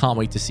 Can't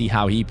wait to see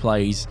how he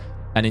plays.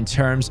 And in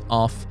terms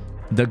of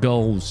the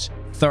goals,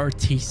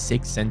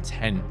 36 and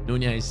 10.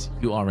 Nunez,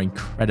 you are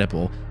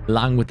incredible.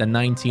 Lang with the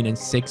 19 and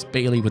 6.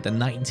 Bailey with the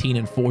 19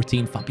 and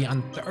 14.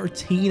 Fabian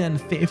 13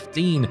 and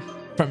 15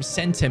 from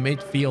centre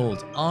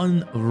midfield.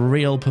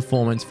 Unreal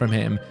performance from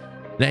him.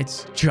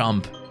 Let's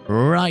jump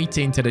right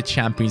into the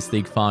Champions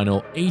League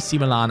final. AC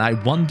Milan, I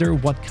wonder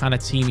what kind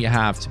of team you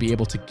have to be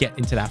able to get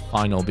into that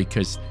final,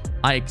 because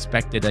I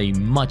expected a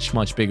much,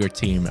 much bigger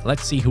team.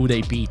 Let's see who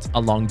they beat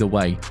along the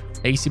way.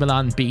 AC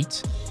Milan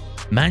beat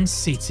Man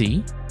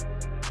City,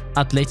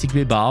 Athletic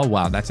Bilbao.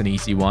 Wow, that's an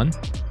easy one.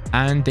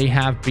 And they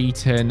have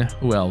beaten,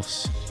 who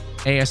else?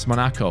 AS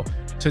Monaco.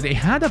 So they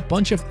had a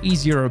bunch of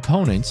easier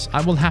opponents,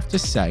 I will have to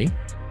say.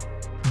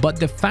 But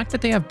the fact that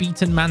they have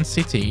beaten Man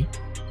City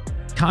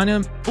kind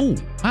of... Oh,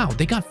 wow,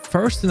 they got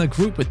first in the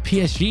group with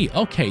PSG.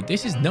 Okay,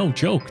 this is no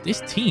joke.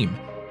 This team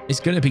is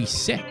going to be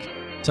sick.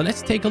 So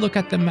let's take a look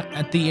at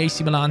the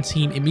AC Milan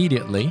team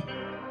immediately.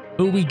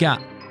 Who we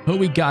got? Who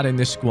we got in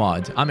the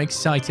squad? I'm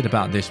excited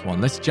about this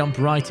one. Let's jump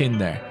right in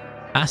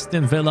there.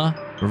 Aston Villa,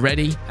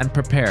 ready and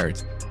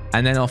prepared.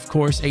 And then, of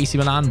course, AC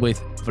Milan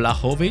with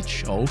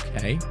Vlahovic.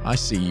 Okay, I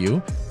see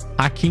you.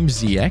 Hakim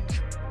Ziyech.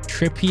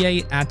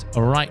 Trippier at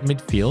right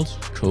midfield.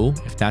 Cool.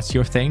 If that's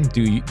your thing,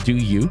 do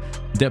you.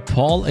 De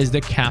Paul is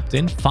the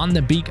captain. Van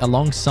de Beek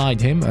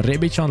alongside him.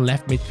 Rebic on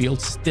left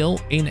midfield. Still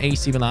in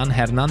AC Milan.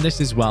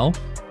 Hernandez as well.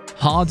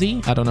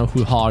 Hardy. I don't know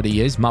who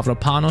Hardy is.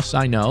 Mavropanos,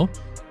 I know.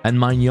 And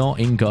Magnon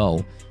in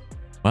goal.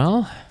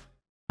 Well,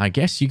 I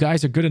guess you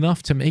guys are good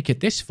enough to make it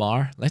this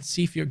far. Let's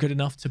see if you're good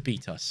enough to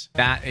beat us.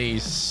 That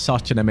is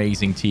such an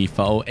amazing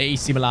tifo.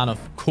 AC Milan,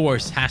 of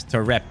course, has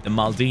to rep the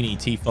Maldini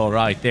tifo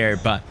right there,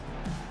 but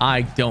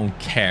I don't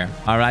care.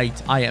 All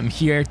right, I am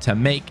here to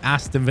make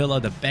Aston Villa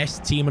the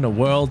best team in the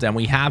world, and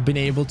we have been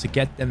able to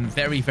get them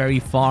very, very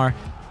far.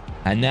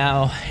 And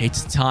now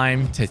it's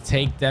time to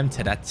take them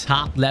to the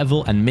top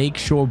level and make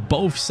sure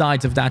both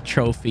sides of that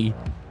trophy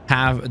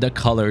have the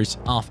colors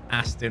of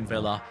Aston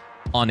Villa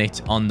on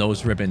it, on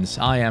those ribbons.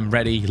 I am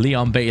ready.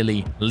 Leon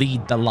Bailey,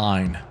 lead the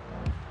line.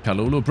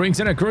 Kalulu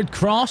brings in a good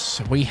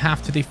cross. We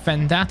have to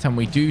defend that, and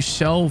we do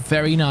so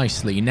very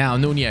nicely. Now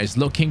Nunez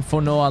looking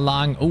for Noah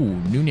Lang. Oh,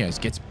 Nunez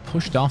gets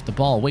pushed off the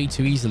ball way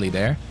too easily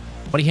there,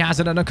 but he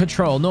has it under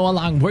control. Noah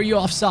Lang, were you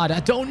offside?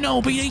 I don't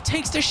know, but he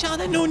takes the shot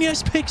and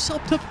Nunez picks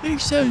up the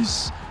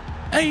pieces.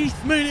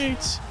 8th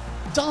minute.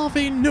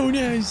 Darwin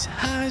Nunez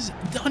has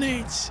done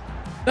it.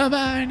 The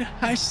man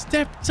has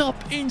stepped up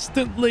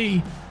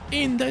instantly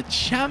in the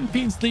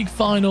Champions League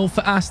final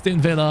for Aston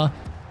Villa.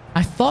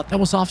 I thought that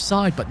was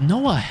offside, but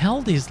Noah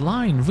held his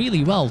line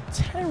really well.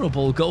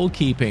 Terrible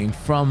goalkeeping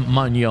from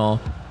Magnon.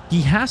 He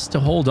has to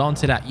hold on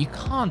to that. You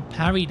can't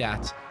parry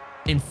that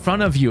in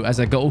front of you as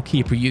a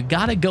goalkeeper. You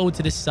got to go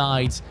to the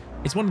sides.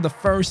 It's one of the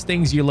first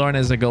things you learn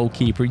as a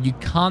goalkeeper. You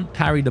can't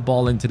parry the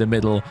ball into the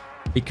middle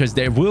because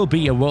there will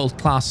be a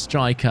world-class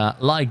striker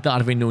like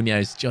Darwin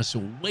Nunez just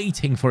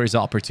waiting for his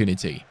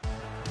opportunity.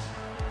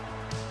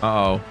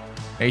 Uh-oh.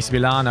 AC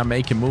Milan are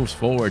making moves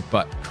forward,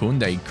 but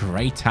Koundé,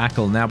 great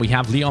tackle. Now we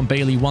have Leon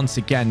Bailey once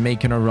again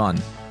making a run.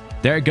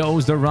 There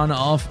goes the run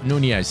of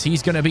Nunez.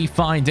 He's going to be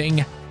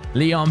finding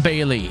Leon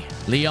Bailey.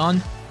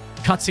 Leon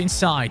cuts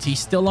inside. He's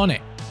still on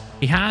it.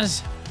 He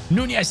has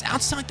Nunez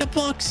outside the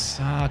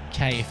box.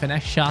 Okay,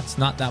 finesse shot's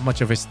not that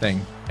much of his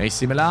thing.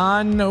 AC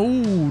Milan,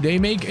 oh, they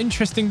make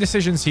interesting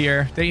decisions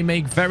here. They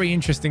make very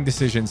interesting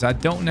decisions. I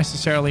don't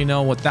necessarily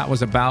know what that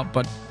was about,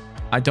 but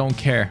I don't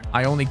care.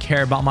 I only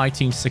care about my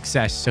team's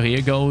success. So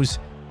here goes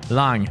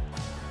Lang.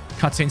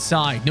 Cuts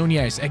inside.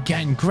 Nunez,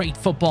 again, great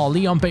football.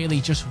 Leon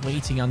Bailey just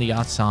waiting on the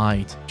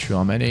outside.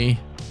 Chouameni.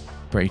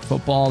 Great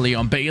football.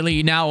 Leon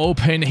Bailey now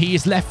open. He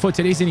is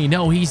left-footed, isn't he?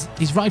 No, he's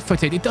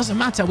right-footed. It doesn't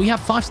matter. We have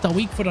 5-star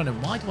weak foot on him.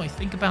 Why do I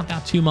think about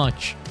that too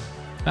much?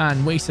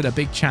 Man, wasted a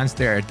big chance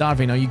there.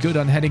 Darwin, are you good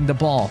on heading the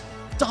ball?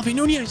 Darwin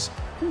Nunez.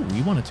 Ooh,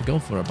 you wanted to go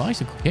for a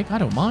bicycle kick. I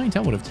don't mind.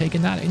 I would have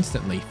taken that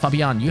instantly.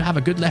 Fabian, you have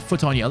a good left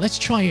foot on you. Let's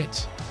try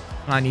it.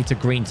 I need to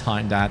green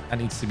time that. That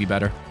needs to be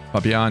better.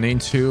 Fabian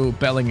into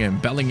Bellingham.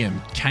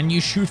 Bellingham, can you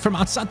shoot from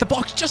outside the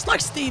box? Just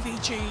like Stevie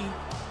G.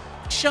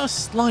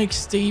 Just like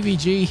Stevie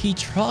G. He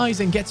tries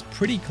and gets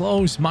pretty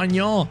close.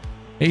 Magnon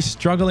is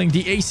struggling.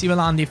 The AC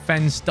Milan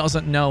defense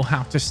doesn't know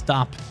how to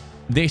stop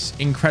this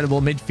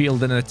incredible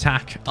midfield and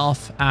attack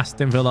of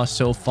Aston Villa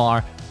so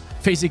far.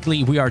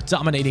 Physically, we are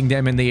dominating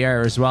them in the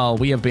air as well.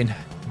 We have been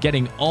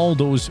getting all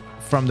those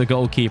from the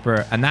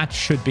goalkeeper, and that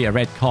should be a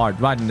red card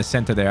right in the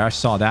center there. I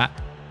saw that.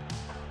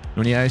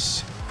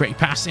 Nunez, great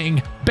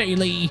passing.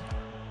 Bailey,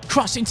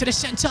 crossing to the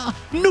center.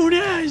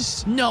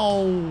 Nunez!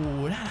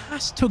 No, that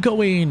has to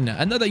go in.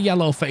 Another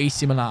yellow for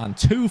AC Milan.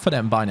 2 for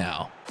them by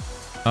now.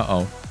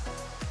 Uh-oh.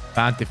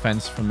 Bad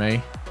defense from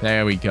me.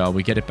 There we go.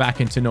 We get it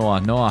back into Noah.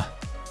 Noah,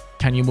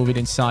 can you move it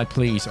inside,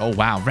 please? Oh,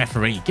 wow.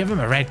 Referee, give him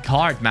a red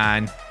card,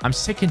 man. I'm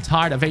sick and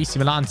tired of AC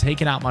Milan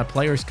taking out my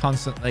players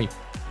constantly.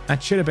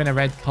 That should have been a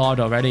red card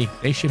already.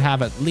 They should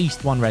have at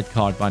least 1 red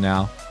card by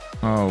now.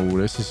 Oh,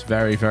 this is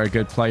very, very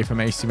good play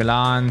from AC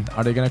Milan.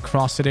 Are they going to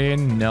cross it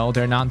in? No,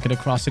 they're not going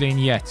to cross it in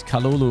yet.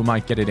 Kalulu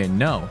might get it in.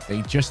 No,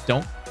 they just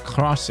don't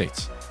cross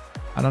it.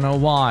 I don't know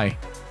why.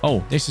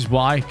 Oh, this is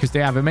why. Because they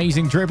have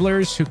amazing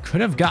dribblers who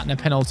could have gotten a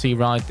penalty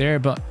right there,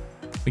 but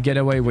we get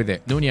away with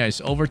it. Nunez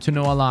over to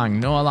Noah Lang.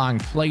 Noah Lang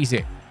plays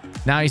it.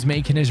 Now he's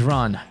making his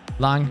run.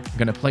 Lang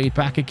going to play it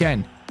back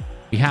again.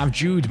 We have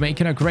Jude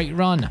making a great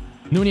run.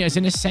 Nunez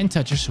in the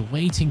center, just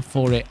waiting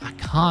for it. I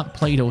can't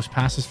play those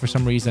passes for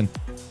some reason.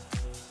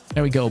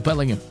 There we go.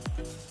 Bellingham.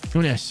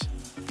 Nunez.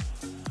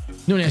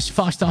 Nunez,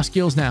 5-star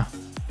skills now.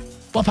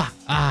 Whoppa.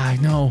 Ah,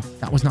 no.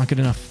 That was not good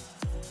enough.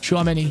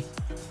 Chouameni.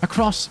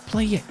 Across.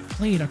 Play it.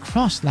 Play it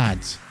across,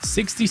 lads.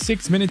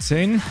 66 minutes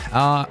in.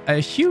 A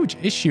huge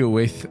issue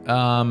with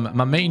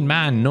my main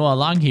man, Noah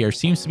Lang here,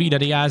 seems to be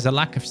that he has a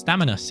lack of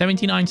stamina.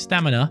 79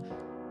 stamina.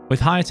 With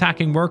high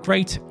attacking work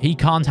rate, he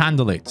can't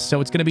handle it.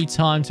 So it's going to be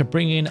time to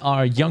bring in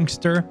our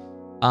youngster.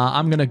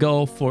 I'm going to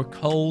go for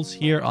Coles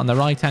here on the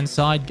right-hand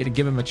side. Going to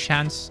give him a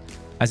chance.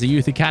 As a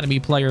youth academy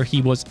player, he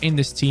was in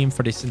this team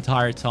for this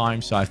entire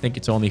time. So I think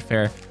it's only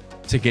fair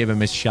to give him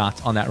his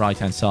shot on that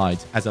right-hand side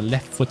as a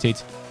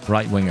left-footed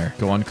right winger.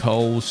 Go on,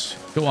 Coles.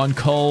 Go on,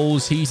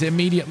 Coles. He's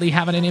immediately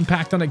having an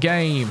impact on the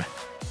game.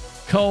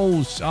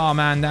 Coles. Oh,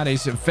 man, that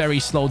is very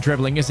slow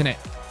dribbling, isn't it?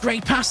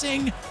 Great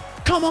passing.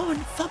 Come on,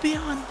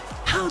 Fabian.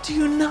 How do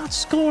you not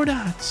score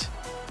that?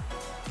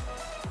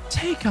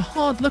 Take a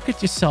hard look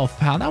at yourself,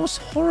 pal. That was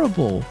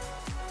horrible.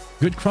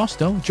 Good cross,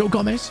 though. Joe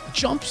Gomez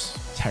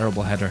jumps.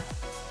 Terrible header.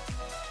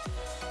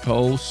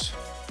 Coles.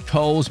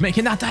 Coles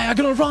making that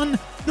diagonal run.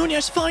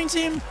 Nunez finds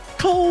him.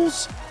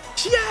 Coles.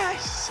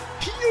 Yes!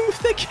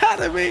 Youth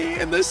Academy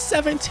in the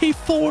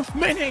 74th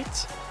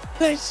minute.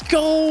 Let's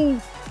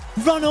go.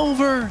 Run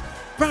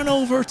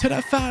over to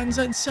the fans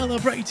and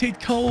celebrated,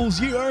 Coles.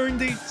 You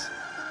earned it.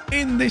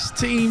 In this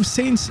team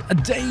since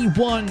day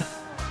one.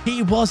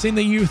 He was in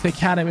the Youth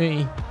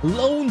Academy,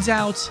 loaned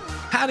out,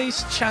 had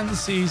his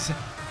chances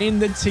in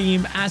the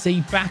team as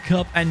a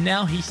backup, and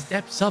now he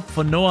steps up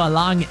for Noah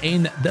Lang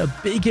in the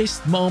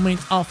biggest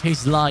moment of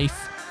his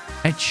life.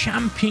 A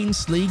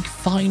Champions League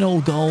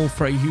final goal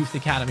for a Youth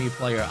Academy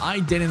player. I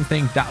didn't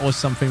think that was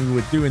something we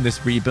would do in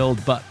this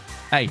rebuild, but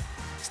hey,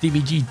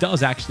 Stevie G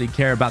does actually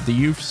care about the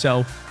youth,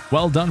 so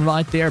well done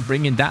right there,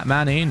 bringing that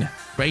man in.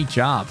 Great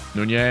job.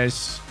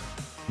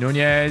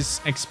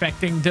 Nunez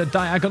expecting the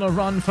diagonal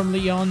run from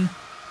Leon.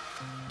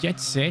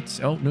 Gets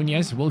it. Oh,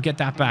 Nunez will get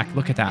that back.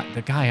 Look at that.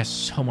 The guy has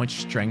so much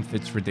strength.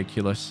 It's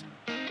ridiculous.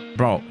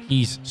 Bro,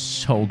 he's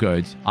so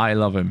good. I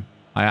love him.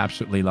 I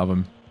absolutely love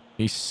him.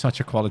 He's such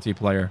a quality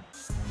player.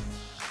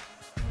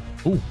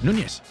 Oh,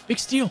 Nunez. Big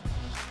steal.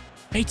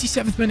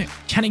 87th minute.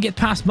 Can he get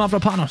past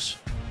Mavropanos?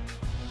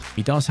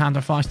 He does have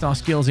the 5-star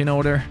skills in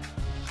order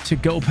to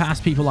go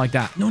past people like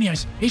that.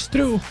 Nunez is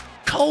through.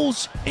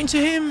 Coles into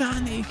him,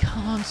 and he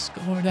can't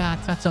score that.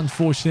 That's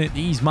unfortunate.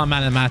 He's my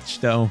man of the match,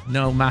 though.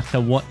 No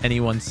matter what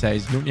anyone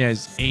says,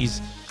 Nunez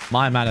is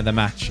my man of the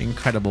match.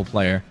 Incredible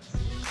player.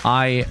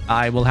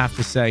 I will have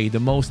to say the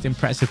most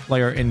impressive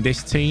player in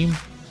this team,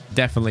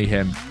 definitely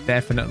him.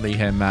 Definitely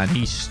him, man.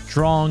 He's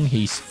strong.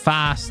 He's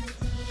fast.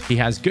 He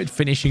has good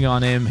finishing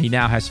on him. He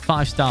now has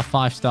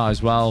 5-star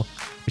as well,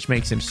 which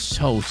makes him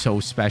so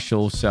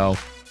special. So,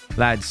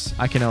 lads,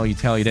 I can only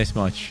tell you this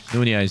much.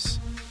 Nunez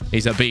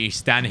is a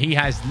beast, and he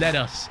has led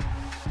us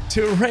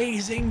to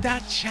raising that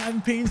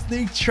Champions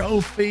League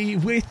trophy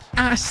with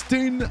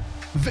Aston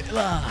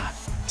Villa.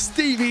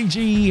 Stevie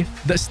G,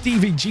 the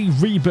Stevie G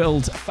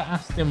rebuild for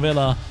Aston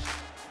Villa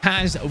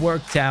has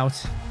worked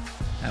out,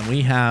 and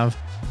we have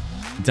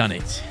done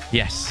it.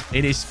 Yes,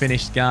 it is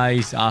finished,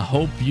 guys. I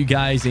hope you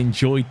guys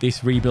enjoyed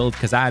this rebuild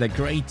because I had a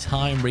great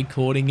time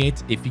recording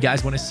it. If you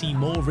guys want to see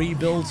more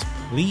rebuilds,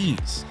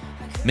 please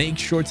make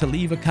sure to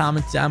leave a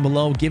comment down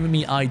below giving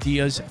me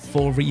ideas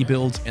for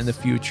rebuilds in the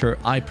future.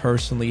 I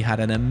personally had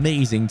an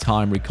amazing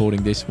time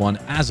recording this one.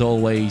 As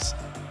always,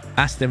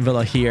 Aston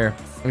Villa here,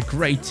 a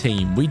great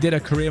team. We did a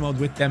career mode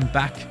with them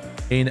back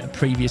in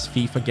previous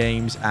FIFA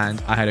games,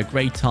 and I had a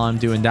great time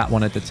doing that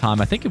one at the time.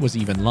 I think it was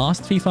even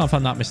last FIFA, if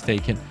I'm not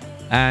mistaken.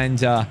 And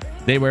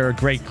they were a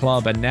great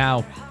club, and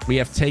now we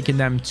have taken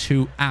them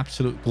to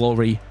absolute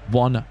glory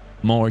one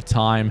more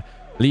time.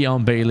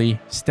 Leon Bailey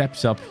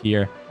steps up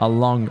here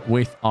along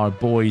with our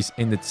boys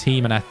in the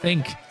team. And I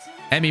think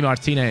Emi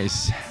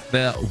Martinez,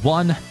 the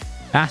one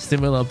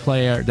Aston Villa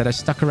player that has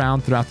stuck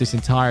around throughout this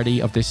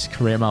entirety of this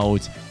career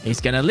mode,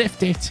 is going to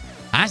lift it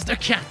as the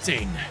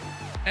captain.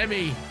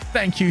 Emi,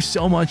 thank you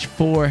so much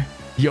for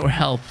your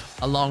help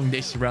along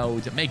this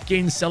road.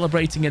 McGinn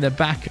celebrating in the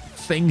back.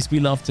 Things we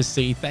love to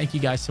see. Thank you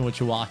guys so much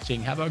for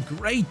watching. Have a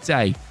great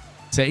day.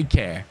 Take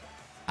care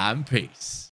and peace.